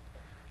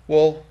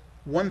 Well,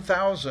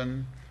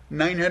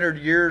 1,900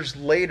 years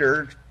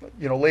later,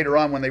 later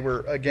on when they were,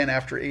 again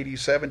after AD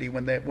 70,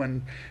 when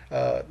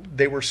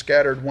they were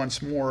scattered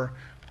once more,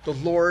 the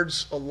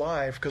Lord's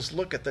alive, because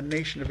look at, the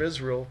nation of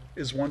Israel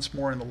is once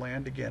more in the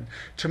land again.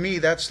 To me,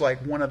 that's like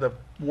one of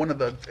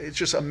the, it's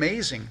just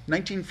amazing.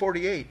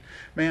 1948,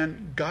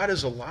 man, God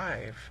is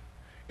alive.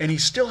 And he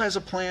still has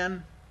a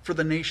plan for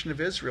the nation of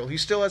Israel. He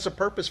still has a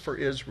purpose for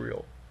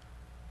Israel.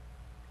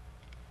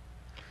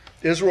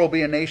 Israel will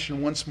be a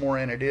nation once more,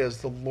 and it is.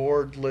 The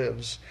Lord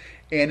lives.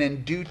 And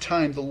in due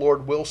time, the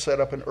Lord will set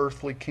up an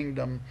earthly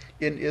kingdom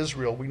in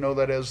Israel. We know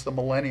that as the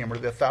millennium, or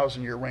the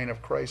 1,000-year reign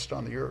of Christ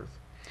on the earth.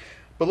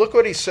 But look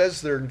what he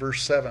says there in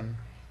verse 7.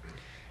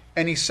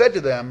 "And he said to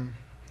them,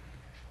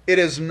 it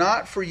is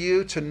not for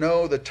you to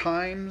know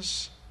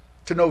times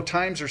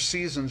or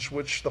seasons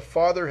which the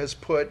Father has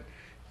put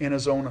in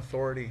his own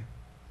authority."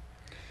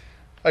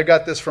 I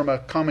got this from a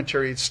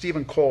commentary. It's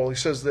Stephen Cole. He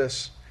says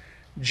this: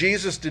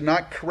 Jesus did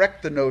not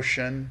correct the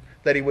notion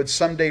that he would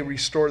someday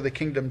restore the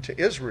kingdom to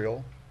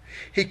Israel.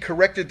 He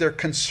corrected their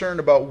concern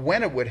about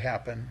when it would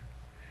happen.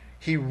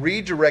 He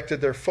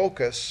redirected their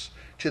focus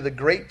to the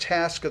great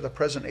task of the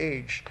present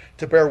age,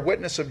 to bear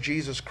witness of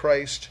Jesus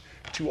Christ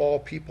to all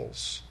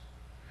peoples.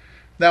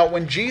 Now,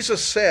 when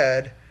Jesus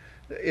said,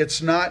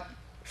 it's not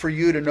for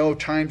you to know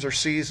times or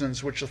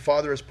seasons which the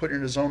Father has put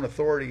in his own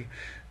authority,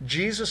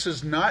 Jesus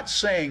is not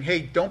saying, hey,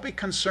 don't be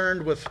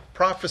concerned with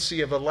prophecy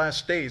of the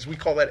last days. We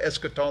call that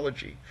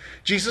eschatology.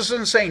 Jesus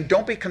isn't saying,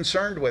 don't be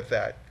concerned with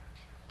that.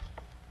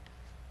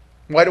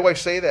 Why do I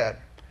say that?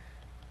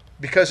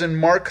 Because in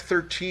Mark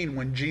 13,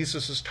 when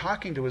Jesus is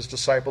talking to his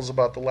disciples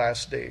about the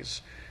last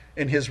days,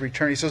 in his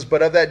return, he says,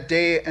 "But of that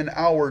day and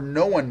hour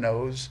no one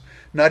knows,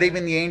 not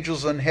even the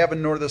angels in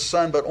heaven nor the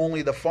Son, but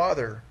only the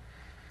Father.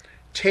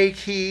 Take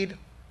heed,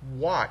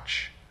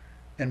 watch,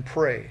 and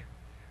pray,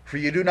 for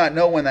you do not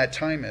know when that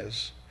time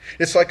is.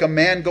 It's like a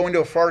man going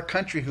to a far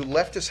country who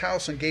left his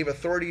house and gave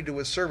authority to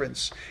his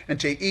servants, and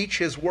to each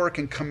his work,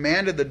 and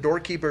commanded the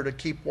doorkeeper to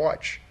keep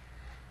watch.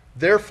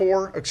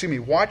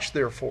 Watch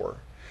therefore,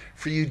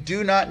 for you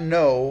do not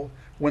know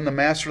when the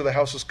master of the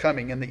house is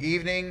coming, in the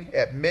evening,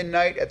 at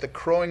midnight, at the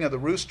crowing of the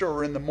rooster,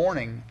 or in the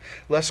morning,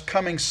 lest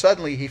coming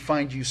suddenly he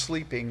find you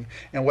sleeping.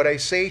 And what I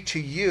say to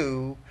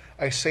you,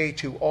 I say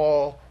to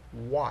all,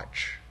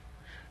 watch."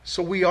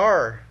 So we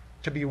are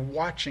to be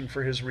watching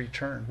for his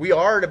return. We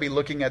are to be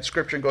looking at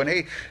Scripture and going,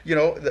 hey,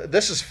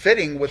 this is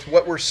fitting with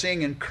what we're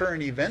seeing in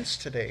current events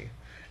today.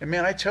 And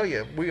man, I tell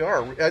you, we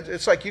are.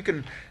 It's like you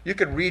could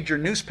read your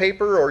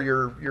newspaper or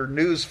your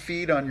news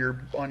feed on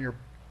your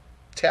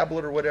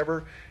tablet or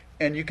whatever,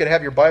 and you could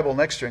have your Bible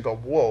next to you and go,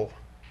 whoa,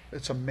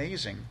 it's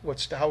amazing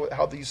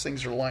how these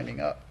things are lining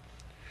up.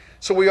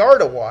 So we are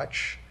to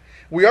watch.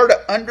 We are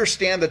to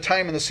understand the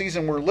time and the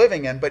season we're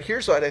living in. But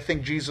here's what I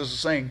think Jesus is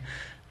saying.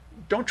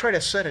 Don't try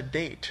to set a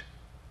date.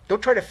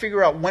 Don't try to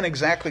figure out when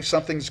exactly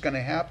something's going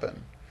to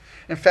happen.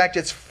 In fact,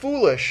 it's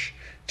foolish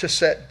to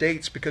set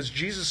dates, because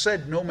Jesus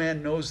said no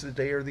man knows the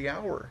day or the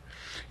hour.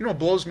 You know what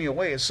blows me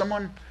away is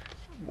someone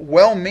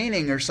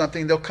well-meaning or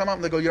something, they'll come up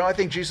and they'll go, I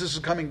think Jesus is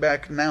coming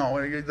back now.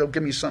 Or they'll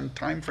give me some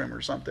time frame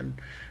or something,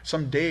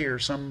 some day or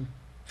some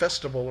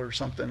festival or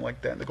something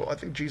like that. And they go, I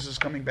think Jesus is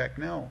coming back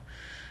now.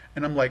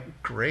 And I'm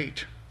like,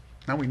 great.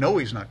 Now we know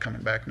he's not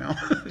coming back now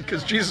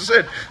because Jesus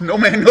said, no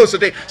man knows the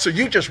day. So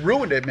you just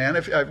ruined it, man.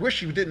 I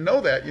wish you didn't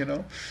know that,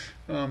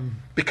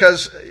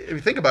 because if you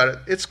think about it,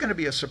 it's going to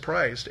be a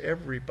surprise to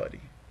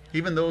everybody.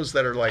 Even those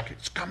that are like,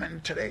 it's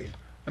coming today.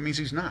 That means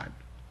he's not.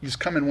 He's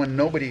coming when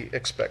nobody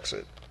expects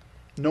it.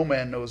 No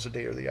man knows the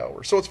day or the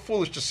hour. So it's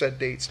foolish to set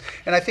dates.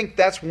 And I think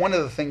that's one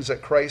of the things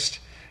that Christ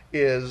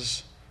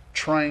is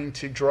trying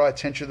to draw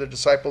attention to the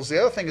disciples.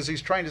 The other thing is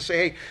he's trying to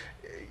say, hey,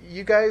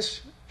 you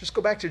guys, just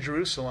go back to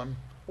Jerusalem,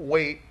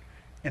 wait,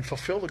 and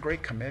fulfill the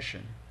Great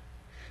Commission.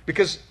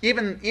 Because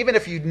even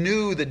if you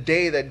knew the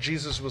day that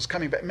Jesus was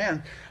coming back,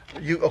 man,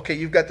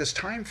 you've got this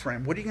time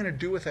frame. What are you going to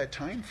do with that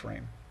time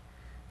frame?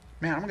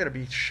 Man, I'm going to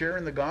be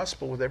sharing the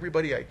gospel with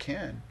everybody I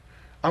can.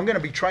 I'm going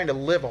to be trying to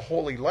live a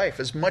holy life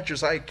as much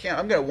as I can.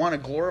 I'm going to want to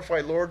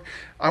glorify Lord.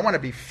 I want to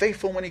be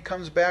faithful when he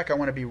comes back. I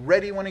want to be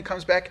ready when he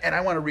comes back. And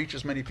I want to reach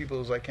as many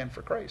people as I can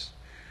for Christ.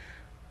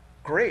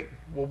 Great.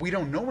 Well, we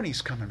don't know when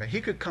he's coming back.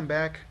 He could come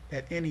back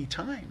at any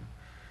time.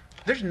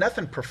 There's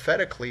nothing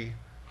prophetically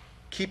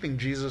keeping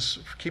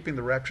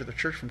the rapture of the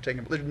church from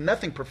taking place. There's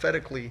nothing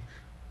prophetically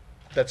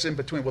that's in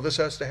between. Well, this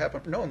has to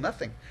happen. No,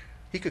 nothing.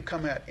 He could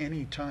come at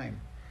any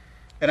time.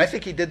 And I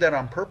think he did that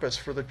on purpose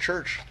for the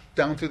church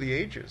down through the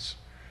ages,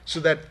 so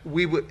that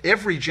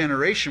every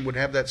generation would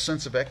have that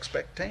sense of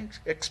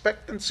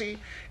expectancy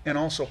and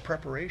also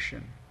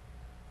preparation.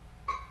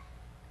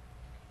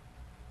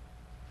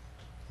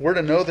 We're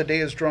to know the day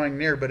is drawing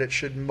near, but it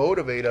should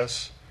motivate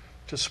us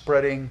to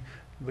spreading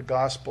the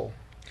gospel.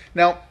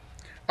 Now,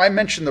 I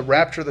mentioned the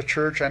rapture of the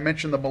church. I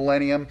mentioned the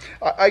millennium.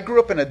 I grew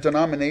up in a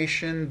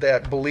denomination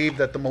that believed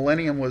that the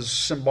millennium was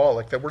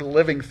symbolic, that we're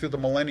living through the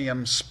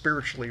millennium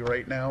spiritually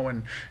right now,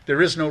 and there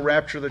is no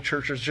rapture of the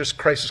church. It's just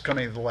Christ is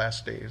coming in the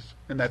last days,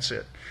 and that's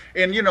it.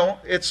 And,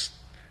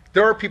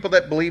 there are people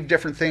that believe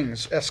different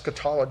things,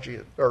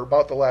 eschatology, or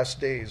about the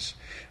last days.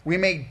 We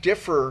may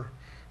differ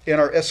in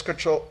our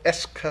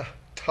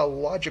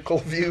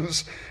eschatological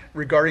views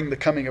regarding the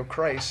coming of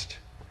Christ.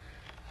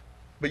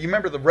 But you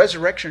remember the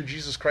resurrection of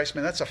Jesus Christ,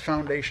 man, that's a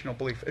foundational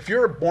belief. If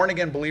you're a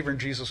born-again believer in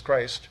Jesus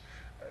Christ,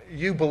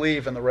 you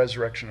believe in the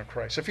resurrection of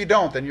Christ. If you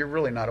don't, then you're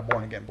really not a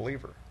born-again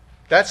believer.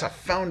 That's a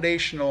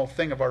foundational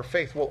thing of our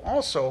faith. Well,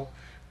 also,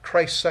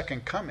 Christ's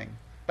second coming.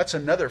 That's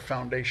another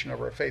foundation of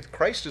our faith.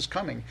 Christ is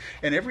coming,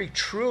 and every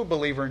true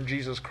believer in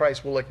Jesus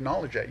Christ will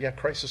acknowledge that. Yeah,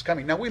 Christ is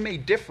coming. Now, we may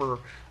differ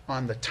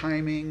on the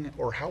timing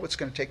or how it's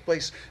going to take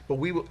place, but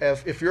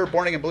if you're a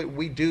born-again believer,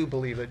 we do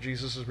believe that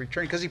Jesus is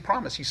returning because he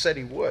promised. He said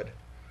he would.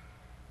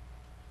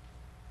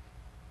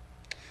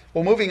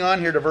 Well, moving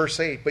on here to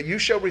verse 8. But you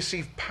shall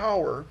receive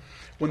power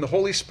when the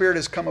Holy Spirit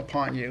has come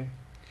upon you,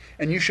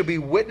 and you shall be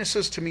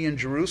witnesses to me in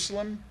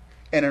Jerusalem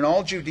and in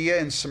all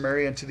Judea and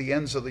Samaria and to the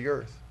ends of the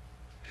earth.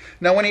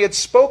 Now when he had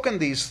spoken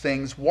these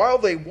things, while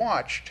they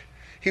watched,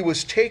 he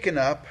was taken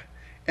up,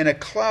 and a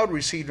cloud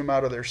received him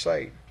out of their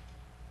sight.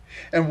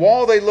 And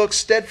while they looked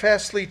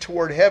steadfastly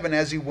toward heaven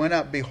as he went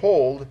up,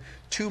 behold,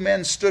 2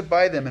 men stood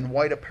by them in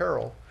white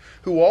apparel,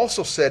 who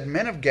also said,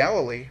 Men of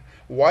Galilee,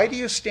 why do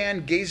you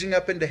stand gazing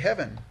up into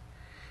heaven?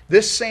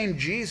 This same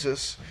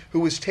Jesus who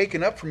was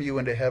taken up from you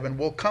into heaven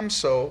will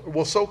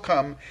so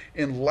come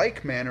in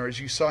like manner as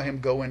you saw him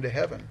go into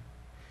heaven.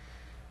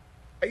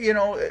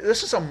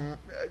 This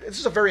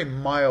is a very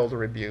mild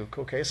rebuke,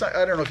 okay?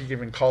 I don't know if you can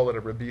even call it a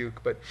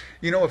rebuke, but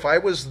if I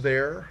was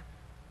there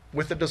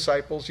with the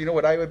disciples, you know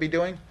what I would be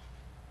doing?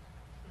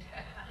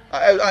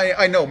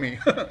 I know me.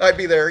 I'd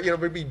be there,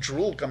 there'd be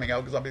drool coming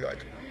out because I'd be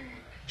like,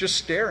 just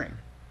staring.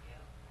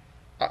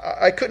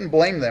 I couldn't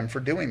blame them for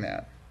doing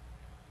that.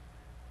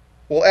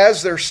 Well,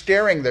 as they're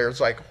staring there, it's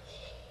like,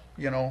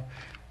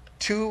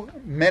 2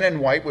 men in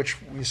white,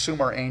 which we assume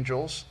are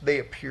angels, they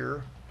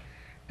appear,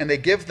 and they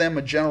give them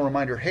a gentle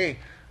reminder, hey,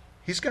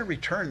 he's going to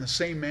return the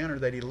same manner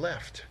that he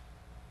left.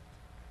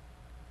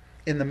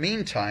 In the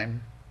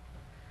meantime,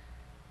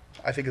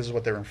 I think this is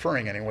what they're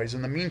inferring anyways,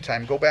 in the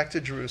meantime, go back to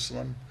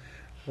Jerusalem,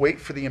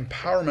 wait for the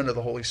empowerment of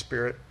the Holy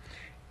Spirit,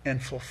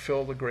 and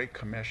fulfill the Great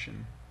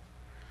Commission.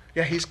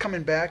 Yeah, he's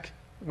coming back.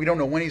 We don't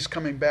know when he's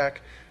coming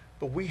back,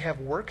 but we have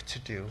work to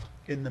do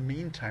in the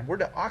meantime. We're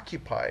to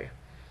occupy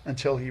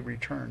until he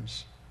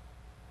returns.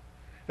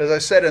 As I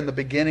said in the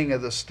beginning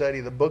of the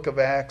study, the book of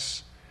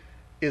Acts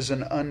is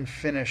an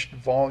unfinished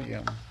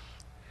volume.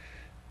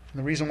 And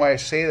the reason why I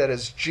say that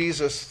is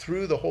Jesus,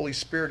 through the Holy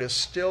Spirit, is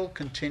still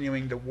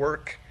continuing to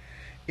work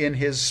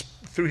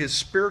through his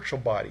spiritual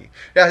body.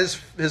 Yeah,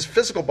 his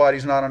physical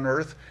body's not on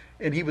earth,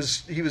 and he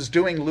was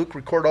doing, Luke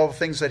recorded all the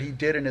things that he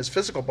did in his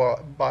physical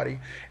body.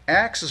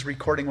 Acts is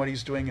recording what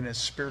he's doing in his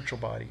spiritual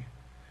body.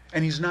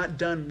 And he's not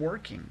done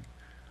working.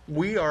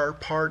 We are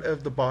part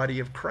of the body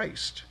of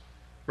Christ.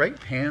 Right?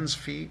 Hands,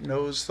 feet,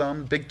 nose,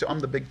 thumb, big toe.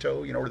 I'm the big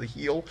toe, or the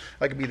heel.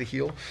 I could be the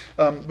heel.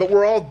 But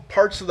we're all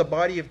parts of the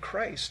body of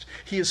Christ.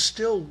 He is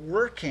still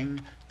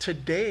working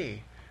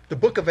today. The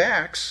book of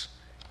Acts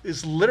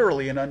is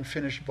literally an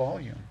unfinished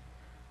volume.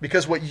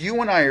 Because what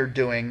you and I are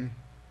doing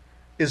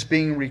is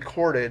being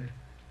recorded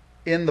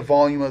in the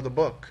volume of the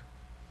book,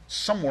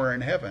 somewhere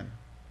in heaven.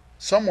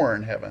 Somewhere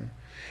in heaven.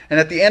 And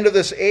at the end of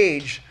this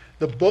age,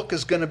 the book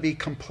is going to be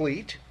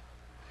complete,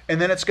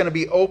 and then it's going to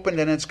be opened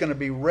and it's going to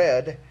be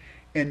read,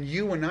 and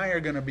you and I are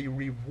going to be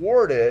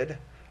rewarded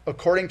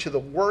according to the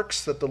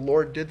works that the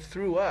Lord did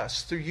through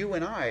us, through you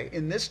and I,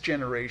 in this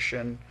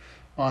generation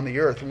on the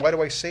earth. And why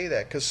do I say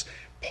that? Because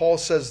Paul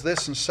says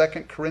this in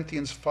 2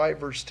 Corinthians 5,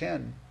 verse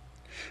 10.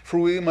 For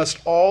we must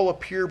all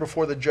appear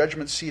before the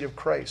judgment seat of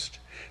Christ,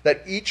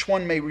 that each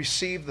one may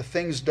receive the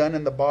things done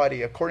in the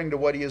body according to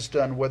what he has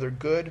done, whether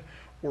good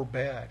or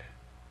bad.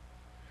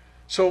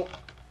 So,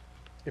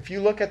 if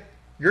you look at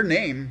your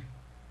name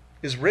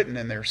is written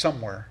in there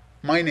somewhere.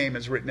 My name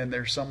is written in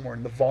there somewhere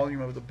in the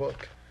volume of the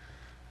book.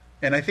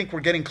 And I think we're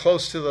getting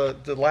close to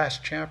the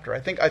last chapter. I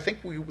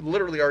think we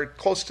literally are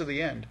close to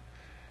the end.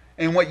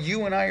 And what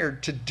you and I are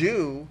to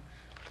do,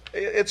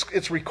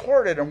 it's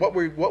recorded on what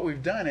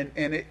we've done,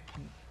 and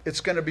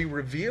it's going to be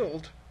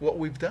revealed what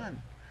we've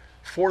done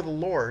for the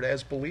Lord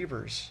as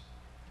believers.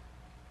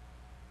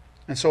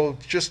 And so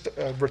just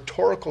a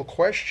rhetorical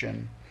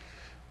question,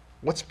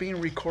 what's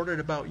being recorded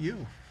about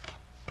you?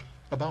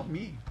 About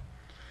me?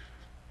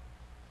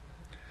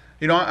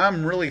 You know,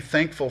 I'm really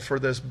thankful for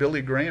this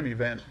Billy Graham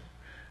event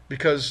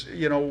because,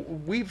 you know,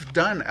 we've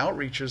done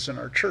outreaches in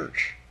our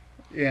church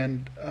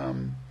and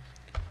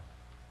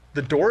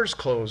the doors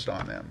closed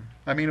on them.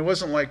 I mean, it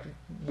wasn't like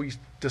we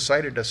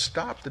decided to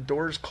stop. The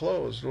doors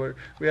closed.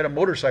 We had a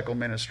motorcycle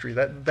ministry.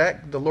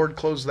 That the Lord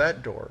closed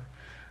that door.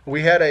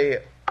 We had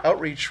a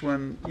outreach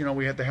when, you know,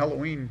 we had the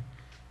Halloween.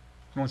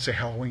 I won't say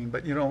Halloween,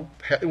 but, you know,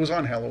 it was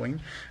on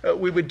Halloween.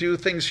 We would do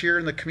things here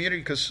in the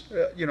community because,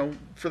 you know,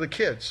 for the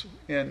kids.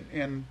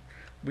 And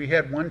we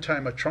had one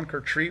time a trunk or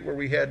treat where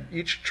we had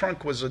each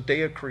trunk was a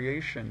day of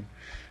creation,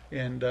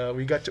 and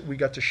we got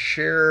to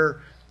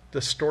share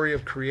the story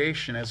of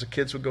creation as the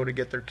kids would go to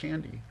get their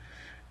candy.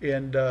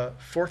 And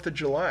 4th of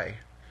July,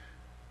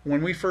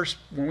 when we first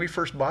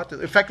bought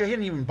in fact, I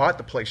hadn't even bought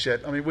the place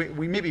yet. I mean,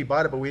 we maybe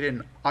bought it, but we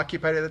didn't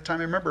occupy it at the time.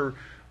 I remember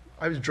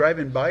I was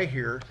driving by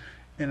here,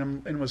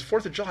 and it was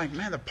 4th of July.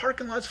 Man, the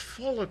parking lot's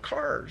full of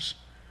cars.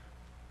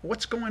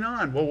 What's going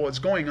on? Well, what's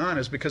going on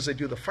is because they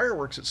do the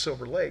fireworks at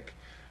Silver Lake.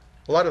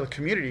 A lot of the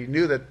community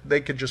knew that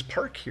they could just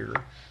park here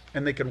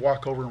and they could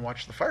walk over and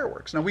watch the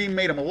fireworks. Now, we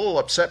made them a little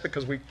upset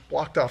because we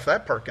blocked off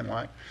that parking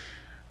lot.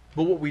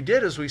 But what we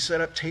did is we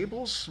set up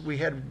tables. We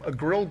had a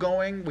grill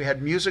going. We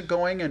had music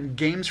going and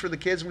games for the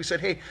kids. And we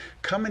said, hey,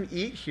 come and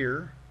eat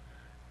here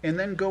and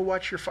then go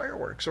watch your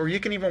fireworks. Or you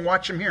can even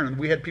watch them here. And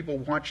we had people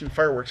watching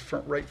fireworks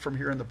right from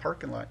here in the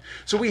parking lot.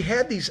 So we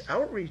had these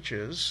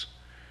outreaches,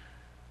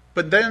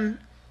 but then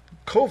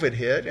COVID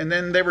hit, and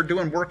then they were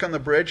doing work on the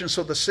bridge, and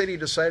so the city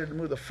decided to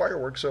move the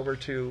fireworks over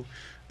to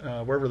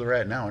wherever they're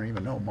at now. I don't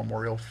even know,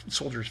 Memorial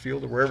Soldiers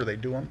Field or wherever they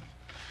do them.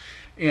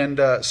 And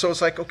so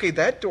it's like, okay,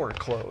 that door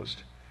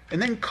closed. And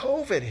then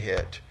COVID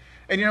hit.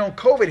 And, you know,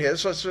 COVID hit,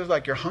 so it's just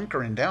like you're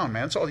hunkering down,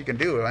 man. That's all you can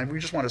do. I mean, we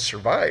just want to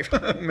survive,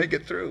 make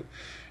it through.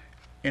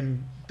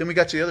 And then we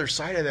got to the other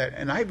side of that,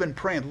 and I've been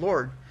praying,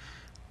 Lord,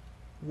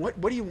 what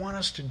do you want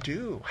us to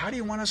do? How do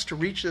you want us to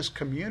reach this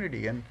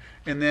community? And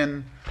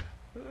then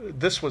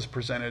this was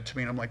presented to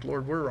me, and I'm like,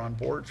 Lord, we're on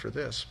board for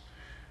this.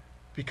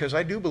 Because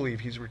I do believe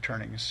he's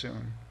returning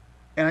soon.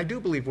 And I do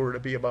believe we're to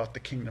be about the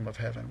kingdom of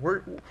heaven.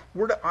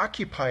 We're to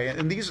occupy it.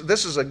 And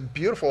this is a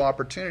beautiful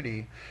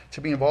opportunity to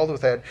be involved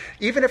with that.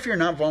 Even if you're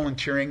not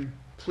volunteering,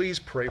 please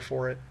pray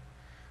for it.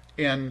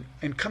 And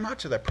come out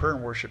to that prayer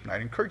and worship night.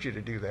 I encourage you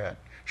to do that.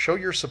 Show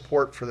your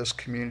support for this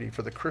community,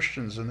 for the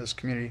Christians in this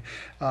community.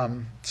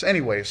 So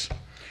anyways,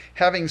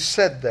 having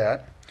said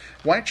that,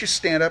 why don't you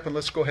stand up and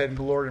let's go ahead and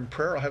go, Lord, in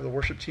prayer. I'll have the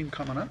worship team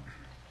coming up.